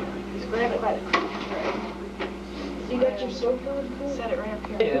be easier. Just grab it by the cookie tray. You got your sofa? Set it right up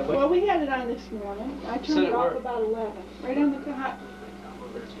here. Yeah, Well, we had it on this morning. I Set turned it it off where? about 11. Right on the hot.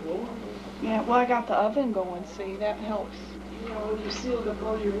 Yeah, well, I got the oven going, see, that helps. You know, you sealed up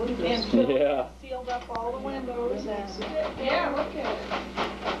all your windows. And Yeah. sealed up all the windows and, yeah, look at it.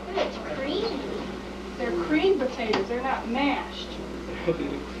 It's creamy. They're cream potatoes, they're not mashed.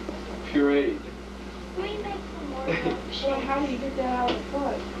 Pureed. Can we make some more? So how do you get that out of the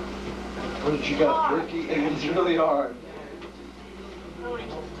foot? What, you got turkey? It's really hard. Oh,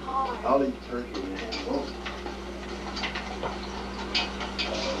 it's hard. I'll eat turkey. Oh.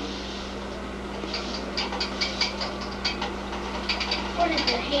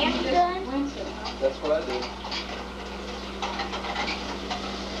 camp done? Rinse it. That's what I do.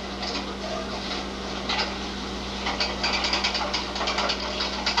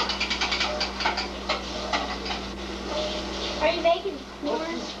 Are you making corn?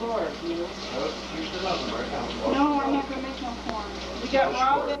 No, I'm not gonna make no corn. We got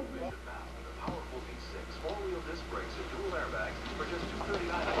raw veg.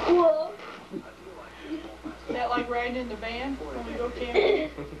 Whoa. That like riding in the van when we go camping.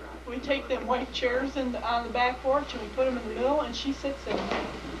 We take them white chairs on the back porch and we put them in the middle and she sits in them.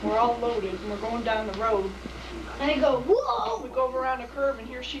 We're all loaded and we're going down the road. And I go, whoa! We go over around a curve and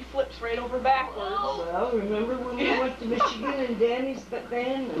here she flips right over backwards. Well, remember when we went to Michigan in Danny's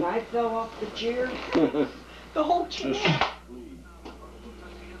van and I fell off the chair? The whole chair.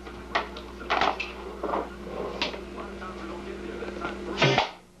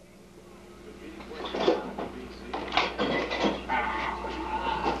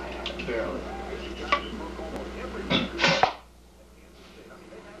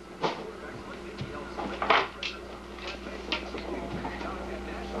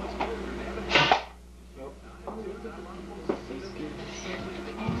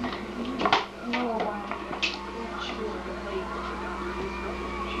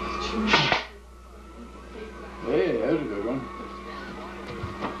 Hey, that was a good one.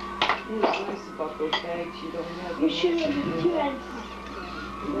 What's nice about those bags, you don't have. You should have been two eggs.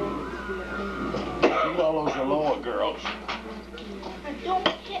 Look at all those Aloha girls. Don't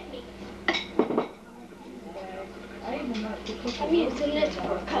hit me. I'm using this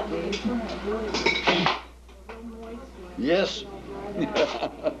for a cup. Yes.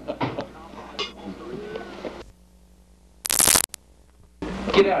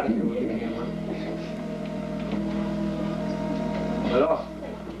 Get out of here with the camera. Hello.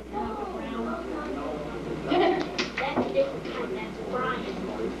 That's a different kind. That's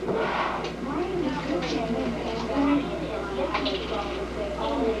Brian.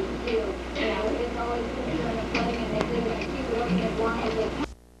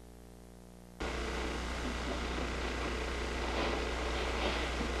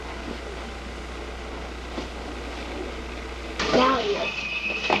 Now yes.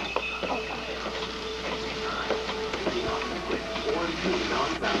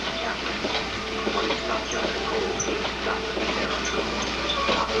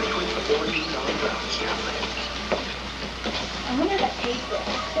 I wonder if I taste it.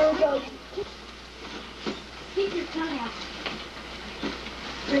 There we go. Keep your tongue out.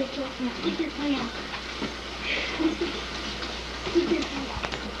 Rachel, keep your tongue out. Keep your tongue out.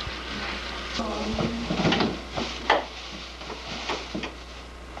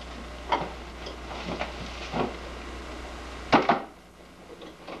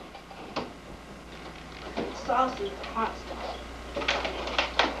 Sauce is hot stuff.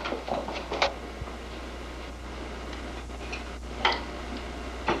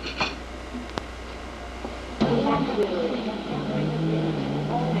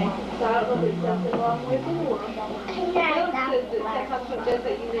 So I don't know if there's something wrong with it or. My husband says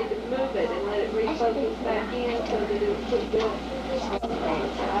that you need to move it and let it refocus back in so that it'll put good.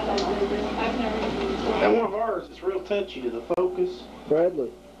 I've never used it. That one of ours is real touchy to the focus.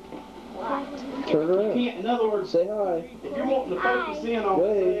 Bradley, turn You around. can't, in other words, Say hi. if you're wanting to focus in on,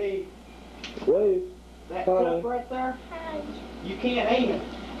 Wave. say, Wave. that Hi. cup right there, you can't aim it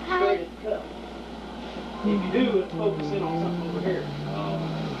straight at the cup. If you do, it'll focus in on something over here.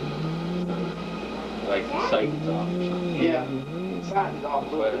 Like the sights off. Yeah, the sight is off a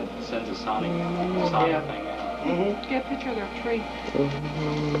But little bit. it sends a sonic Yeah. thing out. Get a picture of their tree.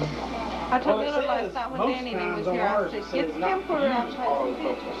 I told Well, it Miller last says night when most Danny times was on here, I ours said, it get says the not camcorder to out use and take some autofocus.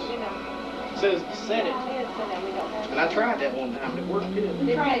 pictures, you know. It says to set it. It said that we don't have. And I tried that one time, it worked good.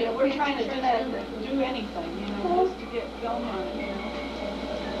 We're trying to do anything, you know, just to get film on it, you know.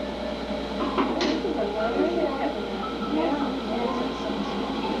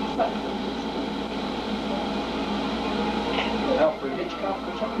 Alfred Hitchcock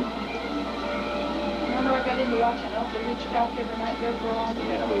or something? Remember I got into watching Alfred Hitchcock every night there for a long time?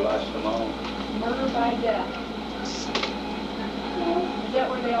 Yeah, we watched them all. Murder by Death. Is that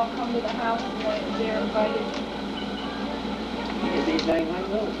where they all come to the house and they're invited? These dang like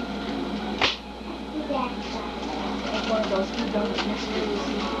those. Like one of those whodunit mysteries.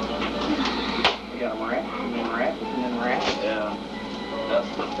 We got them wrapped, and then wrapped, and then wrapped. Yeah, that's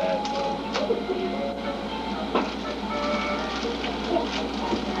the bad though.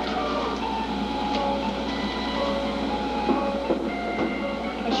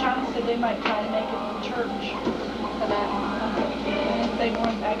 Shauna said they might try to make it the church for that. And if they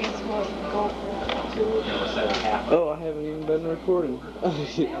weren't, I guess we'll go for it. Oh, I haven't even been recording. Man,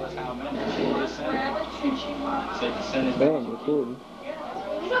 I'm recording.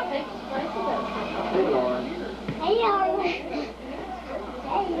 Hey,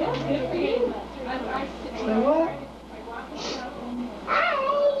 Say what?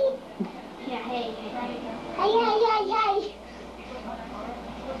 Hi. Yeah, hey. Hey.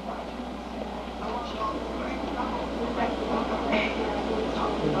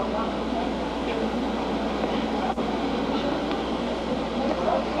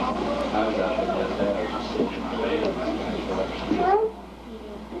 I was out there yesterday. I was just sitting in my bed.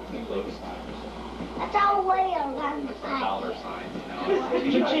 That's all way around the Dollar signs,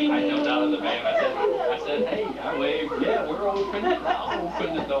 you know. I jumped out of the van. I said, hey, I waved. Yeah, we're open. I'll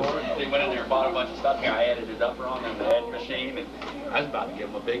open the door. They went in there and bought a bunch of stuff. Here, I added it up on the edge machine, and I was about to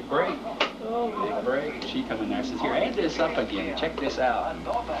give them a big break. Big break. And she come in there and says, here, add this up again. Check this out. I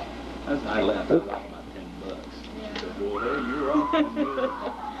left. I lost my $10. She said, well, hey, you're up.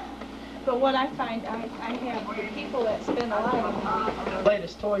 But what I find, I have the people that spend a lot of money.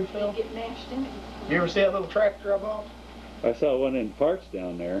 Latest toy, Phil. Get mashed in it. You ever see that little tractor I bought? I saw one in parks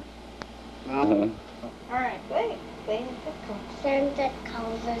down there. All right. Santa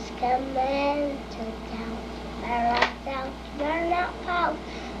Claus is coming to town. They're not proud.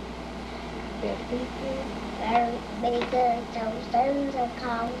 They're bigger, so Santa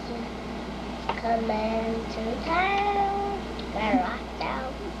Claus is coming to town. They're locked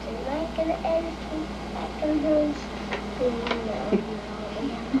out to make an innocent second house.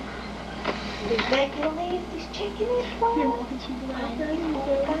 Make believe this chicken is wild.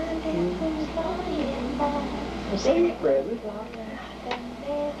 Sing it, Bradley.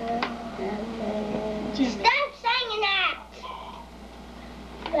 Stop singing that!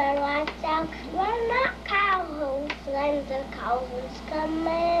 They're locked out 'cause we're not cowhoes. Santa Claus is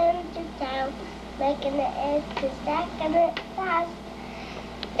coming to town, making the innocent second house.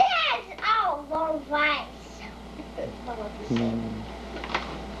 That's all for rice.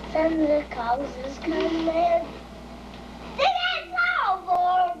 Santa Claus is coming. That's all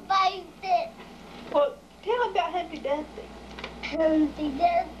for basic. Well, tell him about Humpty Dumpty. Humpty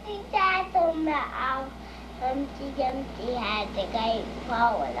Dumpty died on the owl. Humpty Dumpty had the great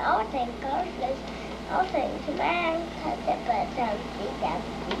fall, and all things Christmas, all things man, but Humpty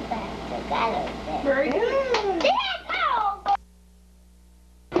Dumpty back together. Very good. That's all.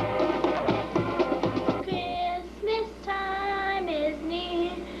 Christmas time is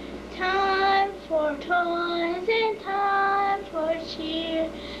near. Time for toys and time for cheer.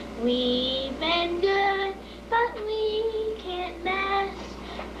 We've been good, but we can't last.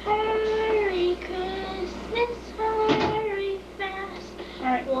 Hurry, Christmas, hurry fast. All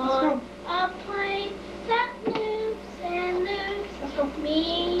right, let's Want go. a plane that moves and loops.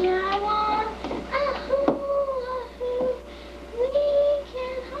 Me, I want a hoo. We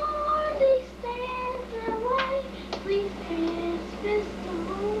can hardly stand the way. Please, Christmas,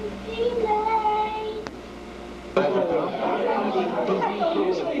 don't be late.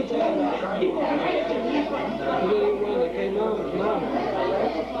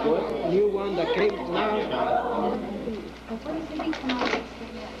 New one that came now.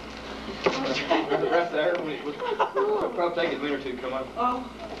 Rest there. It'll probably take a minute or two to come up. Oh.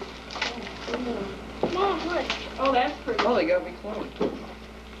 Mom, look. Oh, that's pretty. Oh, they got me close.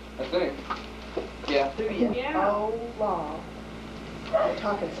 I think. Yeah. Do you? Yeah. Oh, law. We're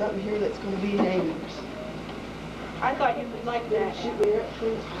talking something here that's going to be neighbors. I thought you would like that. Shoot me up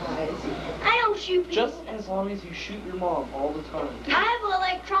through ties. I don't shoot people. Just as long as you shoot your mom all the time. I have an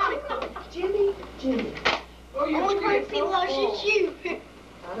electronic one. Jimmy. Oh, you're Only pretty people I should shoot.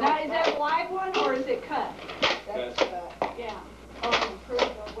 Now, is that a live one or is it cut? That's Yeah. Oh, pretty.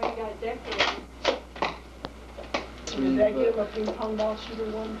 The way you got it decorated. Did I get him a ping pong ball shooter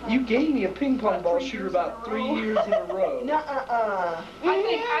one time? You gave me a ping pong ball shooter about 3 years in a row. Nuh-uh.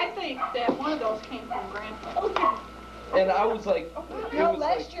 I think that one of those came from Grandpa. And I was like, No,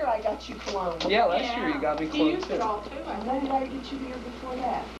 last year I got you cologne. yeah, last year you got me He close used it too. all too. And when did I get you here before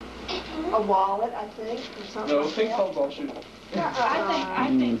that? A wallet, I think, or something. No, like ping that. pong ball shooter. I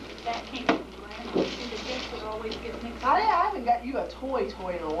think that came from Grandpa. See, the gifts would always get mixed I up. haven't got you a toy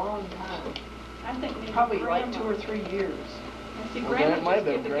in a long time. I think maybe Probably Grandma. like 2 or 3 years. And see, Well, Grandma that might have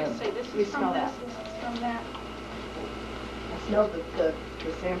just been give the gifts, Grandma. say this Let me is from smell this, that. this is from that. I smelled the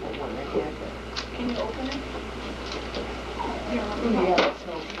sample one they had. Can you open it? Here, let me Yeah, help. that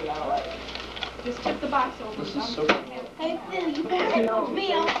smells good. I like it. Just tip the box over. This is Don't so put cool. your hand- Hey, Phil, you better help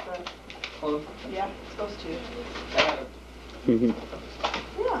me out. Yeah, it's supposed to. Yeah, open it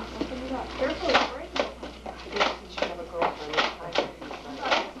up. Carefully, break it. Since you have a girlfriend, it's nice.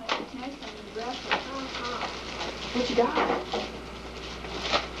 It's nice when you wrap it. What you got?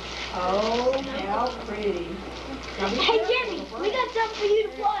 Oh, how pretty. Hey, Jimmy, we got something for you to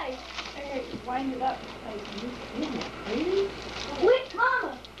play. Hey, wind it up. Isn't it pretty? Wait,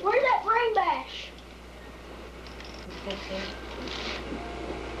 Mama, where's that brain bash? Isn't that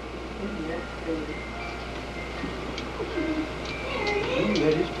pretty?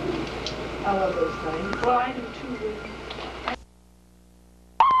 That is pretty. I love those things. Well, I do too.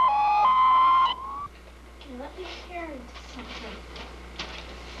 Let me share something.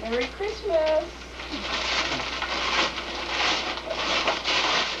 Merry Christmas.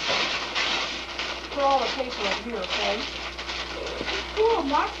 Put all the paper up here, okay? Cool,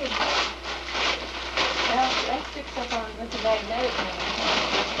 marker. Now, that sticks up on with the magnetic one.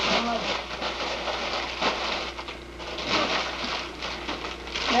 I love it.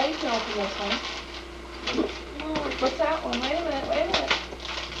 Now you can open this one. What's that one? Wait a minute, wait a minute.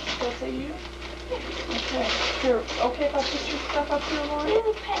 Does that you? Okay. Here, okay if I put your stuff up here, Lauren?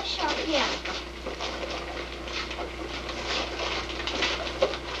 Little pet shop, yeah.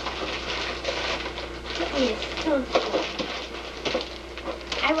 Yes, so cool.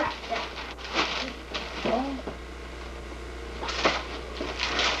 I wrapped that. Oh.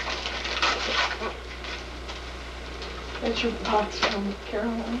 That's your box from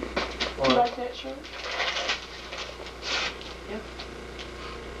Caroline. What? You like that shirt? Yep.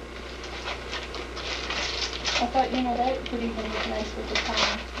 I thought, you know, that could even look nice with the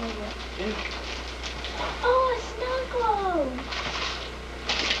tie. Yeah. Oh, a snow globe.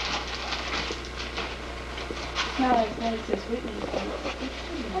 Not as nice as Whitney's, but it's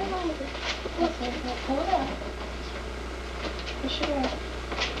pretty I nice. like it. Pull it up. Push it up.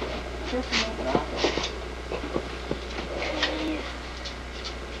 Careful, not drop it.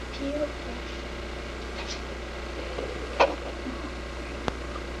 Beautiful.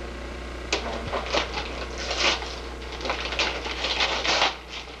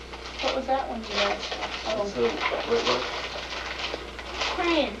 What was that one you had? What's the, what?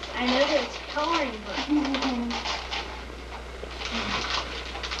 Crayons. I know there's coloring books.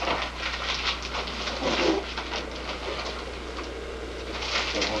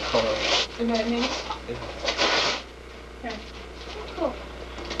 What color? Isn't that neat? Yeah. Here. Cool.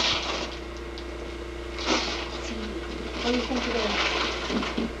 What do you think it is?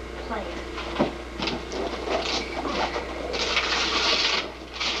 Player.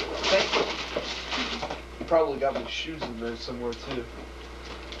 You probably got my shoes in there somewhere too.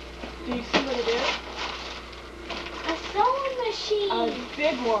 Do you see what it is? A sewing machine. A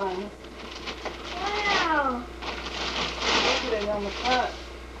big one. Wow. Look at it on the front.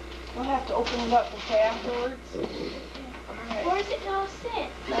 We'll have to open it up afterwards. Alright. Where's it gonna sit?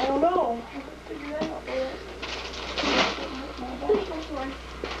 I don't know. We'll figure that out later.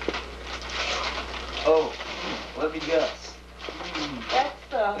 Oh, let me guess. That's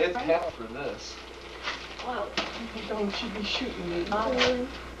the... It's half for this. Wow. Don't you be shooting me.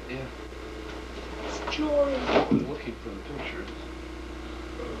 Yeah. It's jewelry. I was looking for the pictures.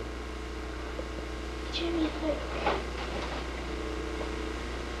 Jimmy, look.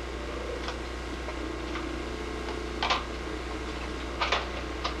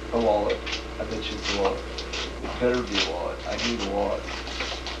 A wallet. I bet you it's a wallet. It better be a wallet. I need a wallet.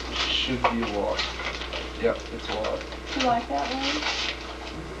 It should be a wallet. Yep, it's a wallet. You like that one?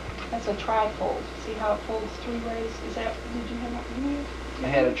 That's a trifold. See how it folds 3 ways? Is that, did you have that? I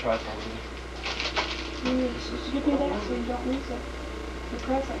had a trifold. Give me that so you don't lose it. The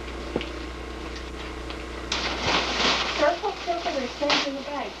present. Careful, careful, there's things in the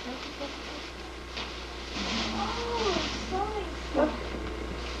bag. Careful, careful. Oh, sewing Look. stuff.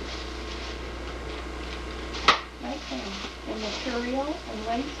 Nightgown. And material and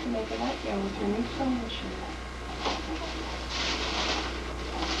lace to make a nightgown with your new sewing machine.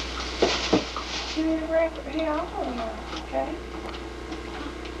 Give me the wrapper. Here, I'll hold them out, okay?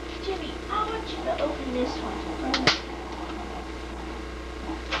 Jimmy, I want you to open this one.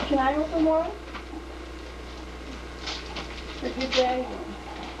 Can I open one? Or give Daddy one?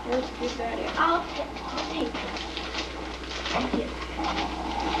 Yours, give Daddy one. I'll take it. Thank you.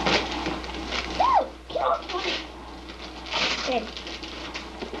 No, get off my... Good.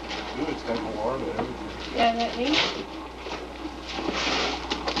 Ooh, it's got an alarm and everything. Yeah, isn't that neat?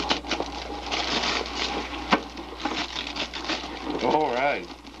 All right.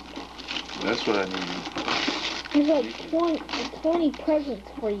 That's what I needed. There's like 20 presents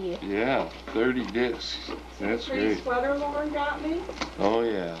for you. Yeah, 30 discs. That's Pretty great. sweater Lauren got me. Oh,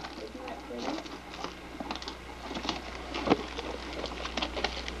 yeah. Isn't that pretty?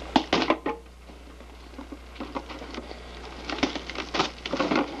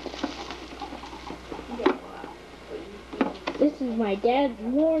 is my dad's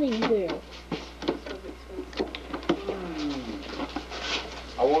morning beer.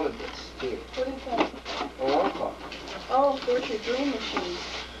 I wanted this too. What is that? A long clock. Oh, there's your dream machine.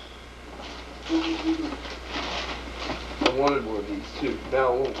 I wanted one of these too. Now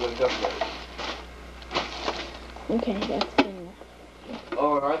I won't wake up late. Okay, that's good enough.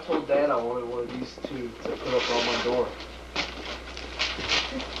 Oh, and I told Dad I wanted one of these too to put up on my door.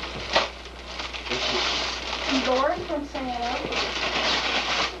 You bored from Santa?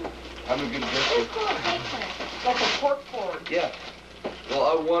 I'm a good dresser. Like a cork board. Yeah. Well,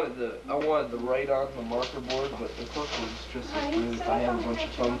 I wanted the write on the marker board, but the cork board's just as good if I have a bunch of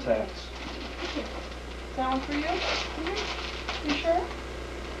thumbtacks. Is that one for you? Mm-hmm. You sure?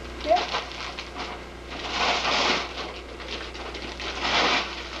 Yeah.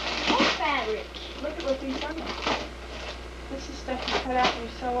 More fabric. Look at what these are. This is stuff you cut out and you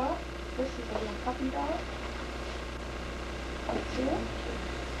sew up. This is a little puppy dog. See it?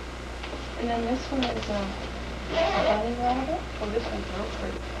 And then this one is a bunny rabbit. Oh, this one's real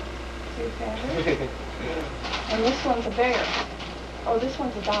pretty. See the fabric? And this one's a bear. Oh, this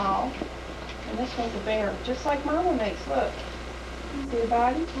one's a doll. And this one's a bear. Just like Mama makes, look. See the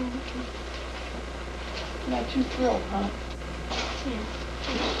body? Mm-hmm. Not too thrilled, huh? Yeah.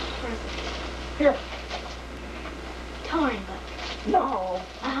 Here. Tiny but. No.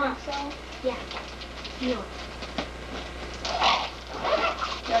 Uh-huh. So? Yeah. No.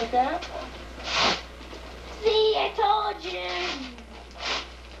 Like that? See, I told you.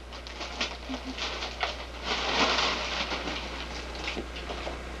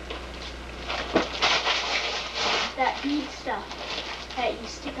 That bead stuff that you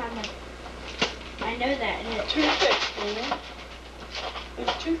stick on the. I know that. And it Toothpicks, Dana.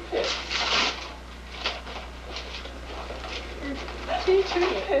 There's toothpicks. Two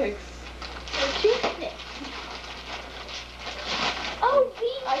toothpicks. They're toothpicks. Oh,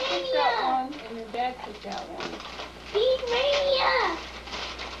 Bead I picked Mania! out one, and your dad picked out one. Bead Mania!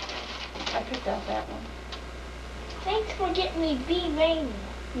 I picked out that one. Thanks for getting me Bead Mania.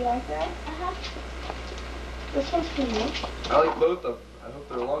 You like that? Uh-huh. This one's for you. I like both of them. I hope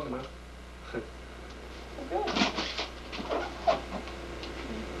they're long enough. Well, good.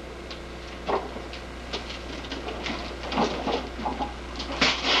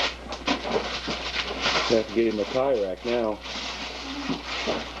 Have to get in the tie rack now.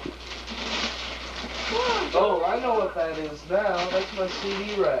 Oh, I know what that is now. That's my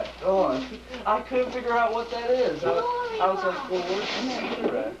CD rack. Oh, I couldn't figure out what that is. I was like, well, where's the CD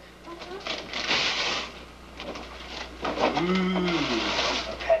rack?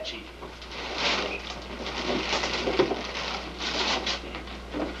 Ooh, Apache.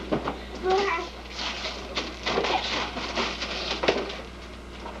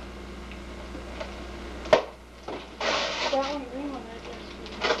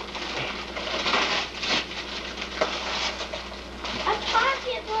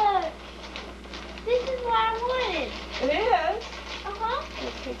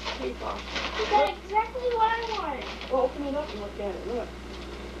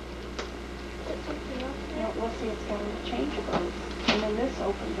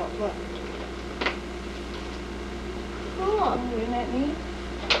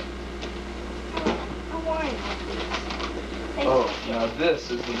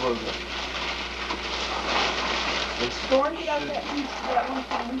 This is the logo. Storm, you got that one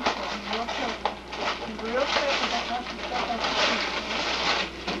for me. Real quick. Real quick, I got lots of stuff on the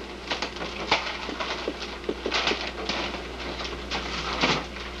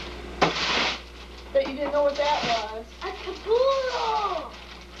But you didn't know what that was. A caboodle!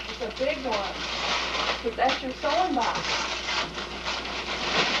 It's a big one. But that's your sewing box.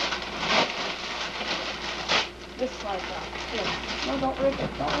 Just like that. Here. No, don't rip it.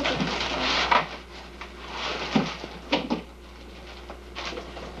 Don't rip it.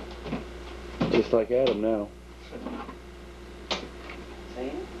 Just like Adam now.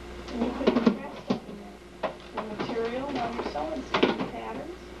 See? And you put your craft stuff in there. The material, now you're sewing some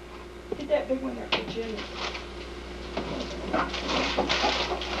patterns. Get that big one there for Jimmy.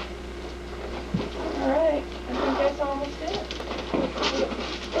 Alright, I think that's almost it.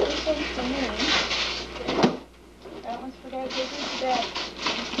 This one's for me. That one's for Dad. This is for Dad.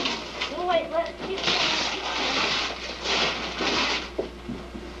 Oh, wait, let's keep going.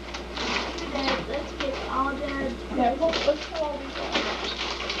 Dad, let's get all Dad. Yeah, let's pull all these out.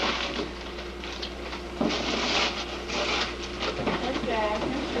 There's Dad.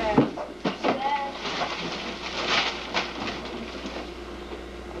 Here's Dad. Dad.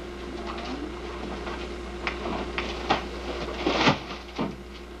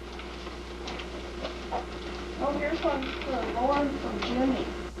 Oh, here's this one's for Lauren from Jimmy.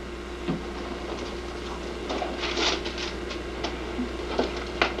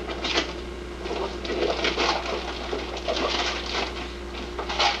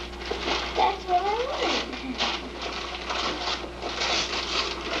 That's what I wanted.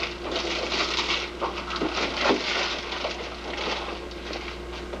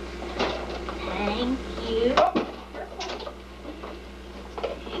 Thank you.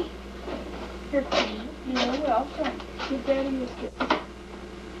 Here, you're welcome. Your daddy is good.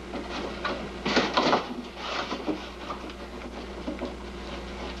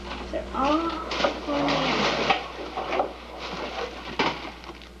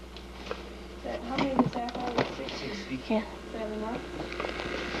 How many does that hold? 60? Yeah. Is that enough?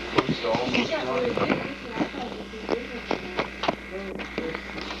 Close to almost It's not very one. big. I thought it would be bigger than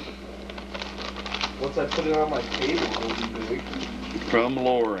Once I put it on my table, it'll be big. From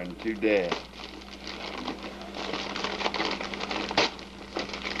Lauren to Dad.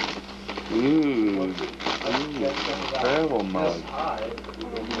 Ooh, travel mug.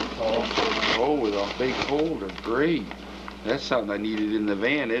 Oh, with a big holder, great. That's something I needed in the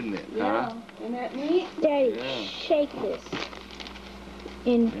van, isn't it? Yeah, Huh? isn't that neat? Daddy, Yeah. shake this.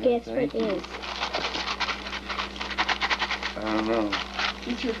 And Yeah, guess what thank it you. is. I don't know.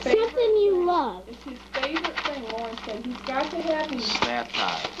 It's your favorite. Something you love. It's his favorite thing, Lauren said. He's got to have these. Snap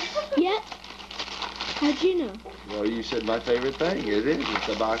ties. Yep. How'd you know? Well, you said my favorite thing. It is. It's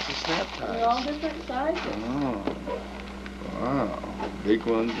a box of snap They're all ties. different sizes. Oh, wow. Big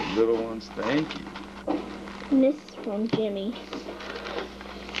ones and little ones. Thank you. And this is from Jimmy.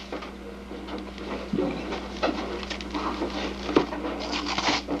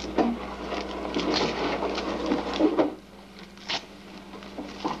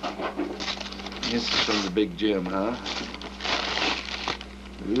 This is from the Big Jim, huh?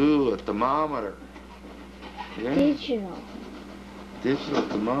 Ooh, a thermometer. Yeah. Digital. Digital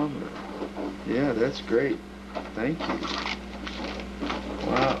thermometer. Yeah, that's great. Thank you.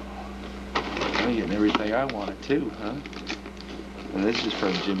 Wow. I'm getting everything I wanted too, huh? And this is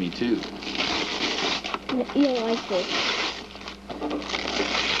from Jimmy too. You'll like this.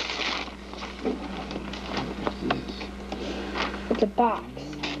 What's this? It's a box.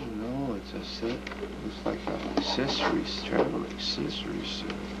 No, it's a set. Looks like accessories, travel accessories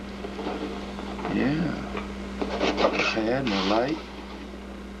set. Yeah. A pad and a light.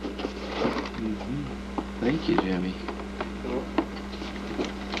 Thank you, Jimmy.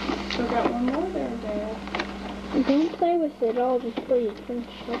 Still got one more there, Dad. Don't play with it all before you finish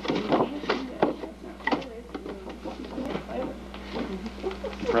it.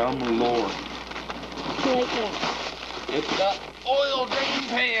 From Lauren. Like that. It's the oil drain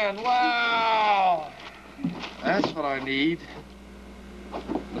pan. Wow. That's what I need.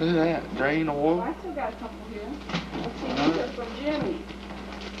 Look at that. Drain oil. I still got a couple here. Let's see, these are from Jimmy.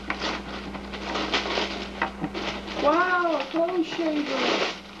 Wow, a clothes shaver.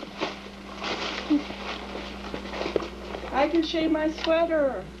 I can shave my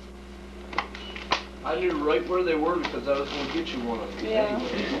sweater. I knew right where they were because I was going to get you one of these. Yeah.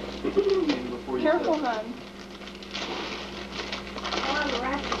 Anyway. Before you Careful, said hon.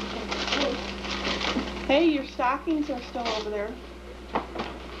 Hey, your stockings are still over there.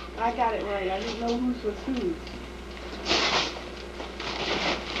 I got it right. I didn't know whose was whose.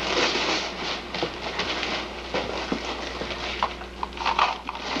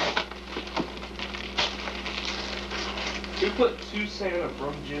 Who put to Santa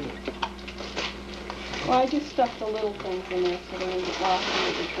from Jimmy? Well, I just stuffed the little things in there so they wouldn't get lost in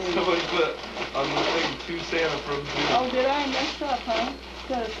the tree. Somebody put on the thing to Santa from Jimmy. Oh, did I mess up, huh?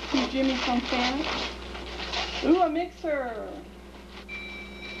 Says to Jimmy from Santa. Ooh, a mixer.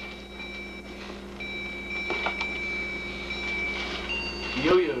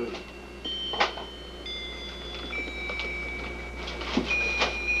 Yo-yo.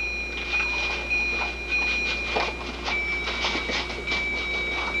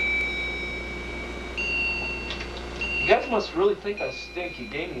 You guys must really think I stink. You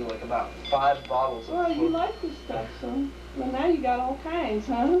gave me like about 5 bottles of Well, you like this stuff, so well now you got all kinds,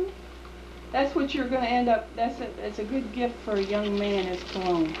 huh? That's what you're going to end up. It's a good gift for a young man is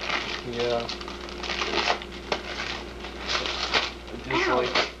cologne. Yeah. Just like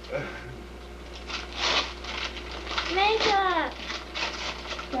Makeup.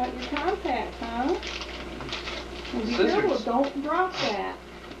 Got your compact, huh? And be Scissors. careful, don't drop that,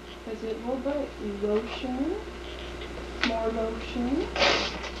 because it will break. Lotion, more lotion.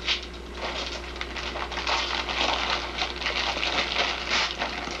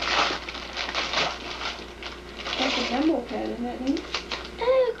 That's a Bimble pad, isn't that neat?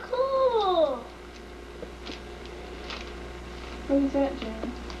 Oh, cool. What is that,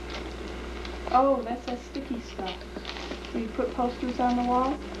 Jen? Oh, that's that sticky stuff. Where you put posters on the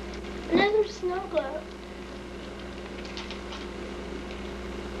wall? Another snow globe.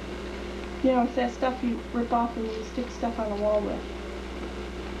 You know, it's that stuff you rip off and you stick stuff on the wall with.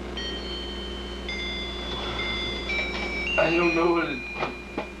 I don't know what it...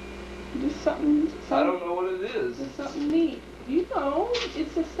 Just something I don't know what it is. Just something neat. You know,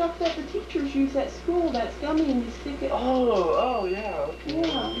 it's the stuff that the teachers use at school. That's gummy and you stick it. Oh, yeah. Okay.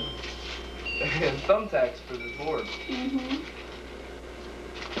 Yeah. And thumbtacks for the board. Mm-hmm.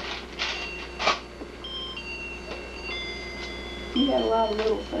 You had a lot of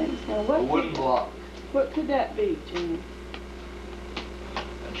little things. Now, what A wooden block. What could that be, Jimmy?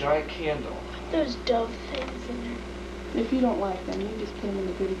 A giant candle. There's dove things in there. If you don't like them, you just put them in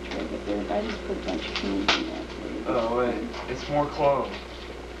the goodie tray. But there, I just put a bunch of candy in there. Oh, wait. It's more clones.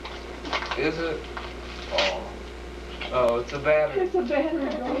 Is it? Oh. Oh, it's a battery. It's a battery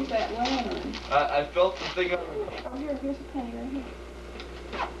going with that lantern. I felt the thing on... Oh, here's a penny right here.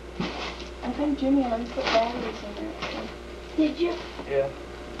 I think Jimmy already put batteries in there. So. Did you? Yeah.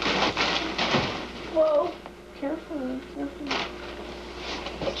 Whoa. Carefully, carefully.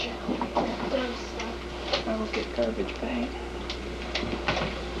 I will get garbage bag.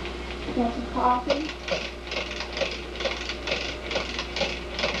 You want some coffee?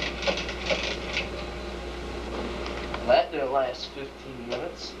 That didn't last 15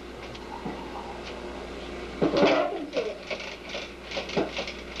 minutes. What happened to it?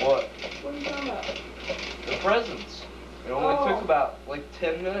 What? What are you talking about? The presents. It only took about, like,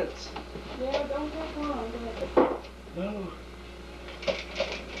 10 minutes. Yeah, don't take long, do it? No.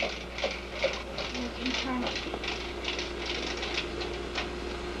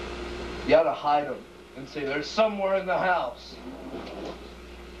 You gotta hide them and say they're somewhere in the house.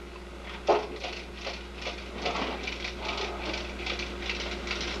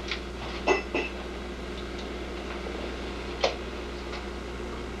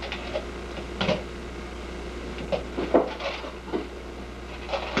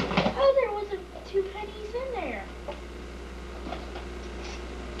 Oh, there was 2 pennies in there.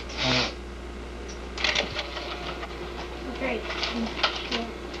 Great. Yeah.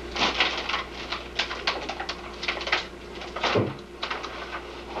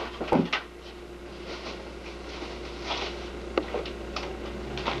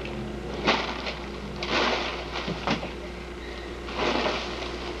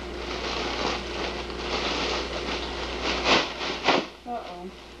 Uh-oh.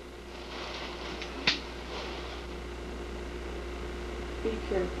 Be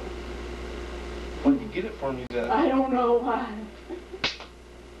careful. Why did you get it for me then? I don't know why.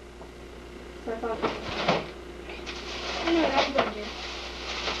 So I thought, I know what I'm going to do.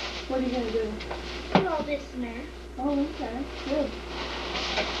 what are you going to do? Put all this in there. Oh, okay. Good.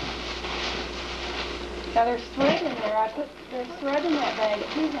 Now there's thread in there. There's thread in that bag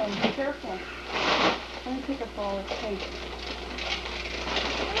too, honey. Be careful. Let me pick up all this tape.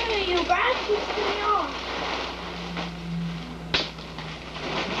 Oh, you guys keep me off.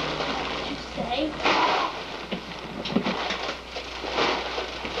 What did you say?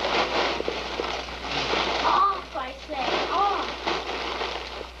 Off, I say. Off.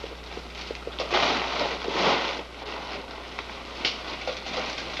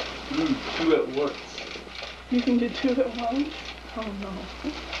 Two at once. You can do 2 at once? Oh no.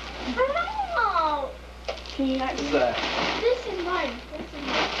 Oh. Can you not What's do that? This is mine. This is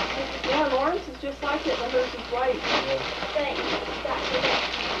mine. Yeah, Lawrence is just like it, but hers is white. Thanks. That's it.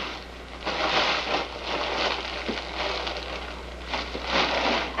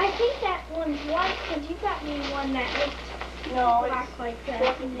 I think that one's white because you got me one that looked No, black like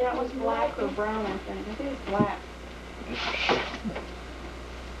that. that was black or brown, I think. I think it's black.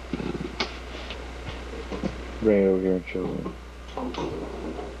 Bring it over here and show them.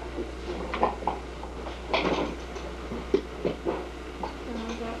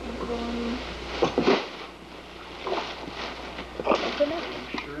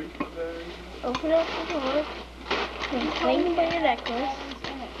 Open up the door. And clean for your necklace.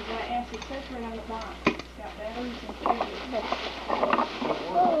 It says right on the box. It's got batteries and cables.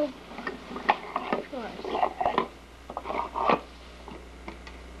 Oh. Of course.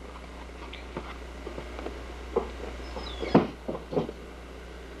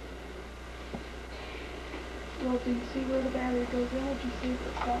 Well, do you see where the battery goes in? Did you see if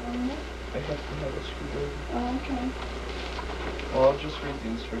it's got one in it? I have to have a screwdriver. Oh, okay. Well, I'll just read the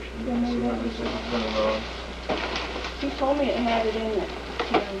instructions and see where they say to turn it on. He told me it had it in it.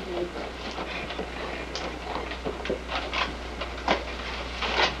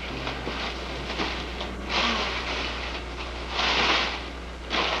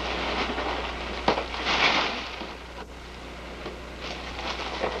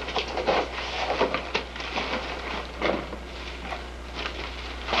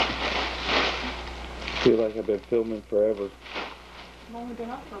 I feel like I've been filming forever. I've only been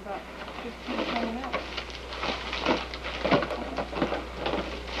up for about 15, 20 minutes.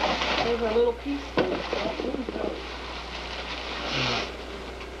 There's a little piece there. That wouldn't go.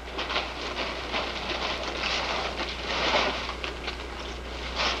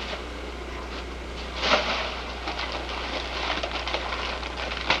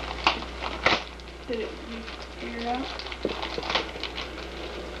 Did it, you figure it out?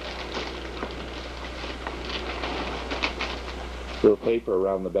 Little paper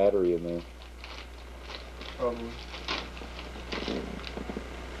around the battery in there. Probably.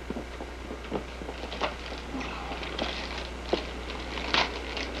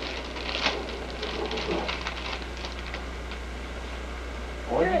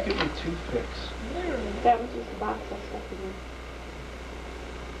 Why did you give me toothpicks? That was just a box I stuck it in.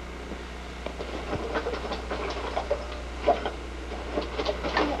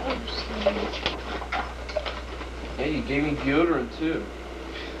 Yeah, you gave me deodorant too.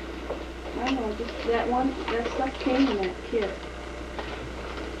 I know, just that stuff came in that kit.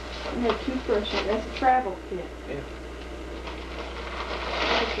 I had toothbrushes, that's a travel kit. Yeah.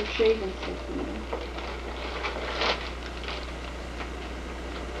 That's your shaving stuff in there.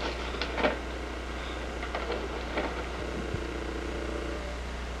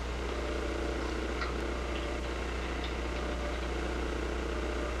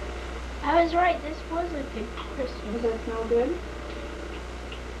 I was right, this was a good Christmas. Does that smell good?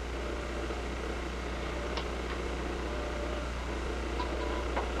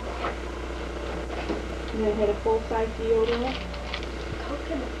 And it had a full-size deodorant.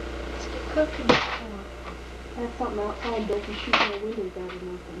 Coconut. It's the coconut one. That's something outside, don't you shoot my windows out or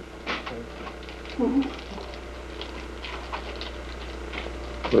nothing.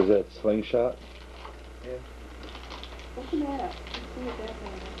 Was that slingshot? Yeah. Open that up. Let's see what that's all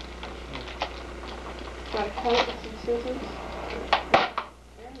about. Got a cut with some scissors.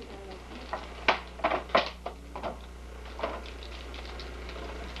 There we go.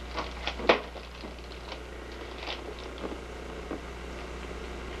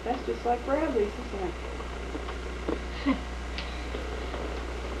 That's just like Bradley's, isn't it?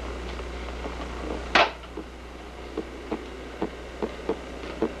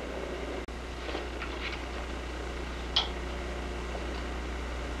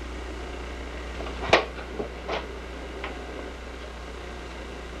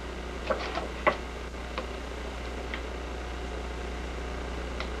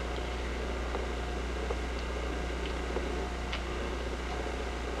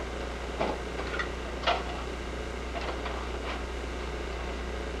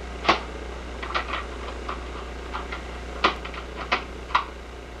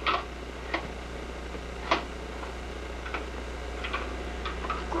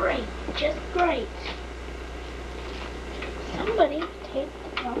 Great, just great. Somebody take the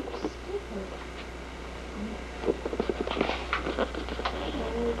box sticker.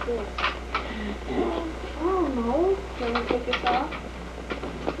 What is this? Oh no. Can we take this off?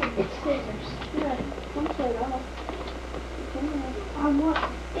 Scissors. Yeah, don't play it off. I want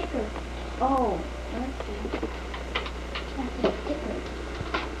the sticker. Oh, I see. That's a sticker.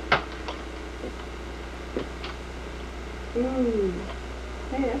 Ooh.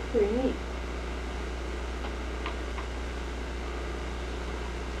 Hey, that's pretty neat.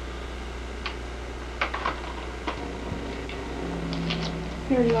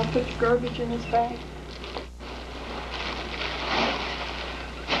 Here, you want to put your garbage in this bag?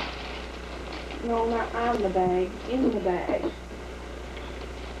 No, not on the bag. In the bag.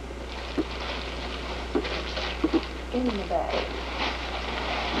 In the bag.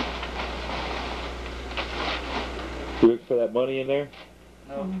 You look for that money in there?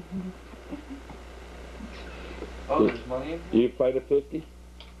 No. Oh, there's money in here? You find a 50?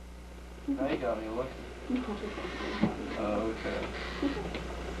 Now you got me looking. Oh, okay.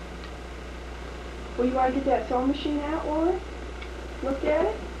 Well, you want to get that sewing machine out, Laura? Look at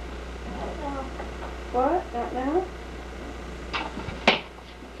it? What? Not now?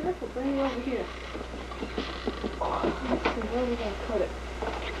 Be careful, bring it over here. Let's see, where are we going to put it?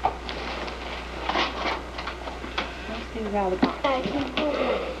 Let's get it out of the box. I can put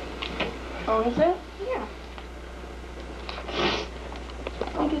it. Oh, is it? Yeah.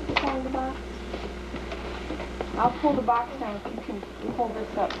 I'll get this out of the box. I'll pull the box down if you can pull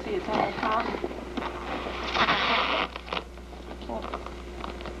this up. See, it's on the top.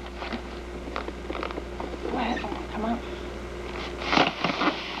 Go ahead, come on.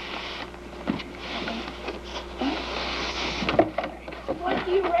 What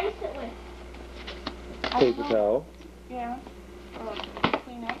do you erase it with? Paper towel. Yeah.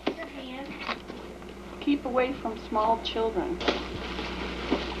 Clean up Your hand. keep away from small children.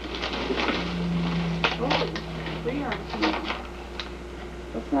 Oh, we aren't small.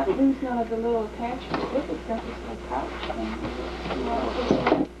 Let's not lose none of the little attachments. Look, it's got this little pouch thing.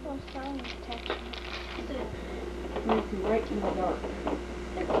 What's wrong with attachment? Makes you right in the dark.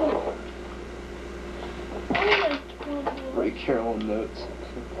 Write Carolyn notes.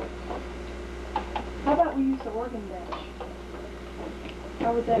 How about we use the organ bench?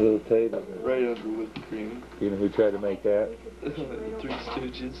 How would that A little be? table. Right under whipped cream. You know who tried to make that? Three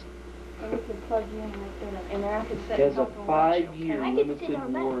Stooges. And we could plug you in right there. And then I could set It has it a up and watch you, 5-year okay?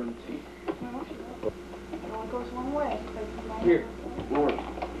 limited warranty. Well, it only goes one way. So you might Here, have Lauren,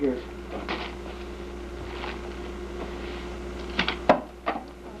 here.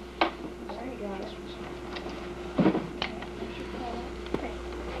 There you go.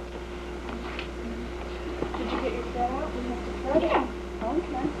 Did you get your set out? We have to thread it? Yeah.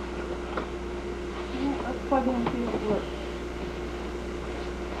 Okay. Yeah, let's plug in and see if it works.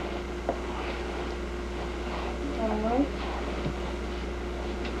 Alright.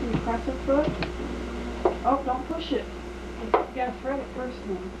 Can you press it through it? Oh, don't push it. You gotta thread it first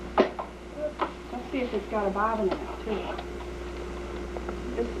now. Let's see if it's got a bobbin in it too.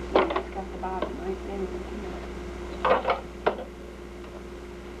 This is one that's got the bobbin right there in here.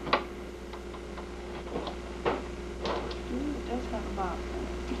 It does have a bobbin in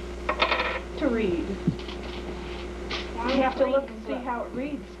it. To read. You have to look and see how it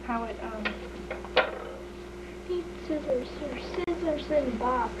reads, how it, Need scissors. There's scissors in the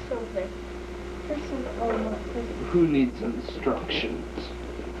box over there. There's some, oh, look, there's a, Who needs instructions?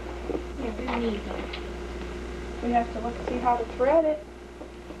 Yeah, we need them. we have to look and see how to thread it.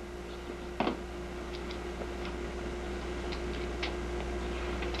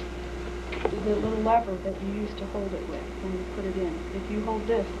 The little lever that you use to hold it with when you put it in. If you hold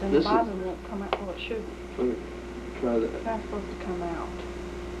this, then This the is- bobbin won't come out. Well, it should. Try that. It's not supposed to come out.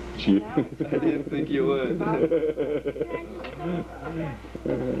 You. I didn't think you would. No, you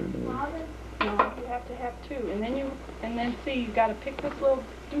have to have two. And then see, you got to pick this little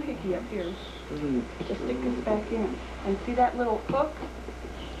doohickey up here to stick this back in. And see that little hook?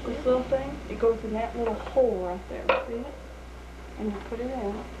 This little thing? It goes in that little hole right there. See it? And you put it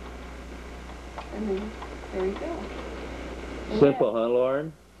in. And then, there you go. And Simple, huh,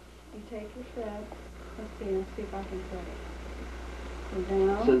 Lauren? you take your thread. Let's see if I can thread it. Go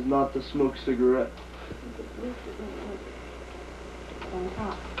down. It says not to smoke cigarette. Lift it, on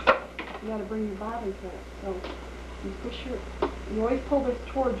top. You gotta bring your bobbin to it. So you push you always pull this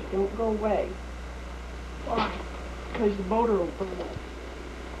towards you, don't go away. Why? Because the motor will burn up.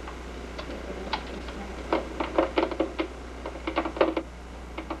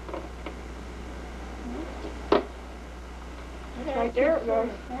 Right there it goes.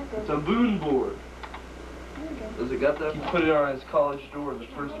 There it It's goes. a boon board. There you go. Does it got that? He put it on his college door, the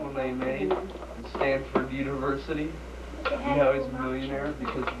first one they made at Stanford University. You know he's a millionaire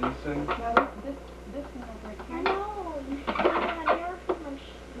because of these things. Now this one right I here. know. You should do that there first.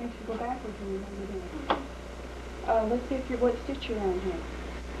 Makes you go backwards when you hold it in. Let's see if you're what stitch you're on here.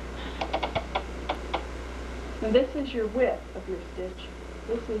 Now this is your width of your stitch.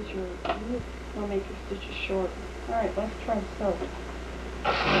 This is your width. We'll make your stitches short. Alright, let's try to sew it.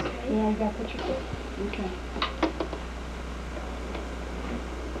 Yeah, you gotta put your foot. Okay.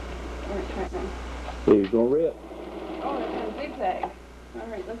 Alright, try it now. There you go, rip. Oh, it's got a zigzag.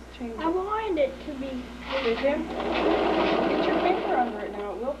 Alright, let's change I it. wanted it to be. Did you? Get your finger under it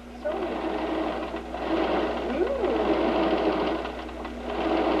now. It will sew it. Ooh.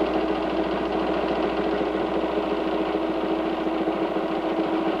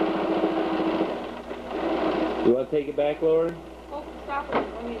 You want to take it back, Lauren? Oh, stop it.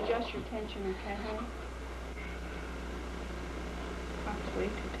 Let me adjust your tension, okay, honey? That's way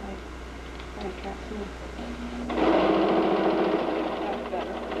too tight. Alright, cat smooth. That's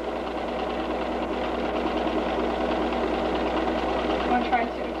better. Want to try and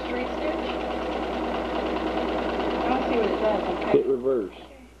see a straight stitch? I want to see what it does, okay? Hit reverse.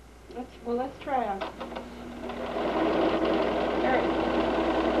 Let's try on. There.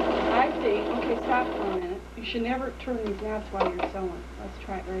 I see. Okay, stop for a minute. You should never turn these knobs while you're sewing. Let's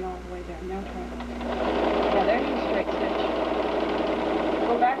try it right all the way there. Now try it. Yeah, there's your straight stitch.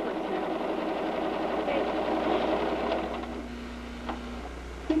 Go backwards now.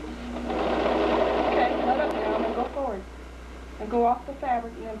 Okay, let up now and then go forward. And go off the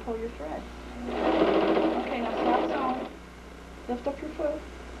fabric and then pull your thread. Okay, now stop sewing. Lift up your foot.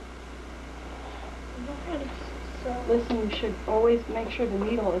 Listen, you should always make sure the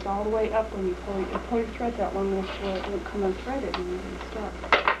needle is all the way up when you pull your threads out long enough so it won't come unthreaded and you're going to start.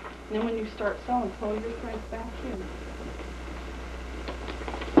 And then when you start sewing, pull your threads back in.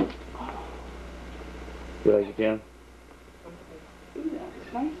 You like it, Jan? Ooh,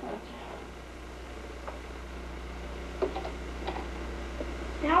 that's nice.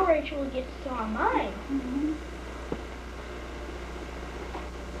 Now Rachel gets to sew on mine. Mm-hmm.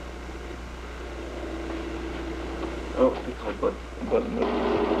 Oh, I think I button it.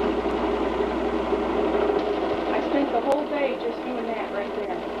 I spent the whole day just doing that right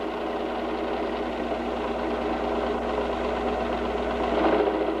there.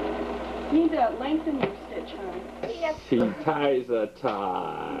 You need to lengthen your stitch, honey. She ties a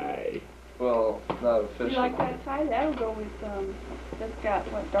tie. Well, not officially. You like that tie? That'll go with, that's got,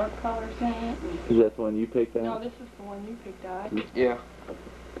 what, dark colors in it? Is that the one you picked out? No, this is the one you picked out. Yeah.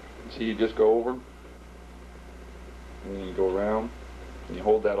 So you just go over, and then you go around, and you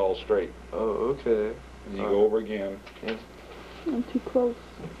hold that all straight. Oh, okay. And you go over again. Yeah. I'm too close.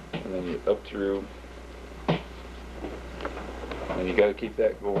 And then you up through. And you got to keep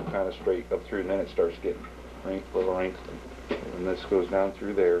that going kind of straight up through, and then it starts getting little wrinkly. And this goes down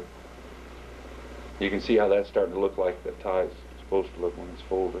through there. You can see how that's starting to look like the tie is supposed to look when it's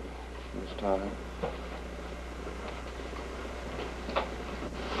folded. It's tied.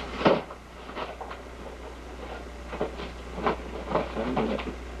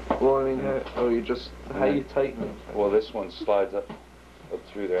 Well, I mean, how you tighten it? Well, this one slides up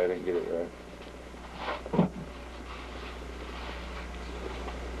through there. I didn't get it right.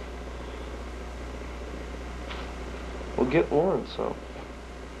 Well, get Lauren some.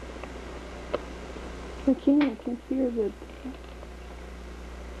 I can see her, but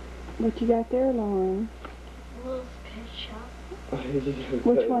what you got there, Lauren? Little pet shop.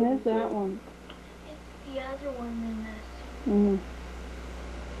 Which one is that one? It's the other one than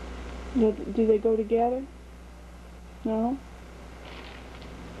this. Do they go together? No?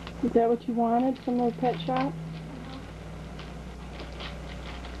 Is that what you wanted, some little pet shop?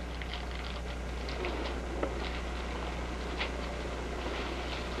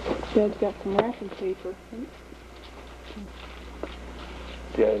 Dad's got some wrapping paper.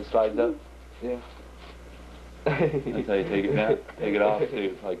 Yeah, it slides up. Yeah. That's how you take it down. Take it off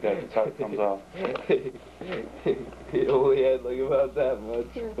too, like that. That's how it comes off. He only had like about that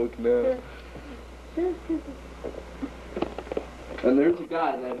much. Look now. And there's a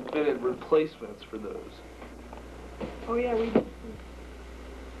guy that invented replacements for those. Oh yeah, we did.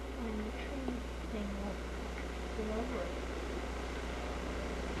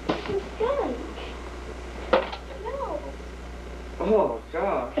 Skunk. No. Oh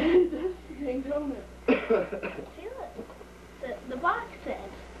gosh. It does hang, don't it? Feel it. The box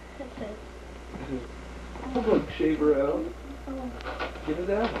says. It says. Look, shaver out. Oh. Get it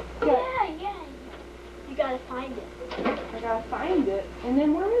out. Yeah. You gotta find it. I gotta find it. And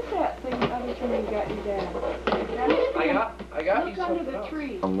then where is that thing, other thing you got your dad? I got you Look under something the else.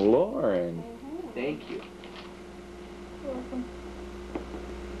 tree. I'm Lauren. Thank you. You're welcome.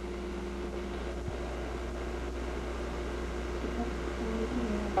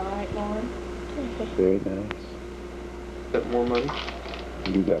 All right, Lauren. Very nice. Got more money?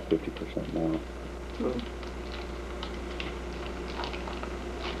 You got 50% now.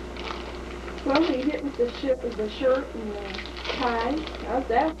 Well, you get with the shirt and the tie. How's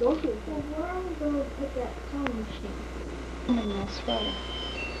that? Those are Well, where are we going to put that sewing machine? in my sweater.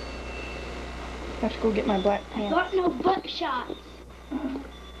 I have to go get my black I pants. got no buckshots.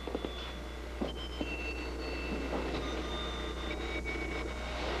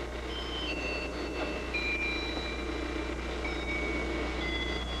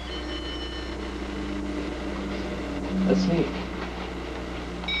 That's neat.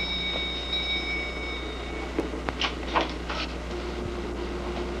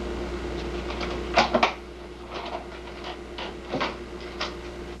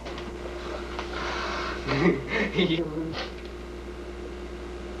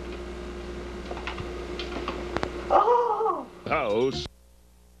 Oh! House.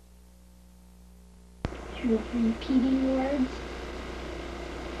 Repeating words.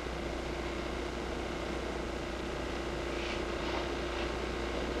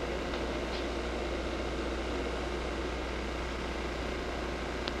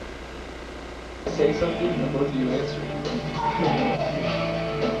 Say something, and both of you answer.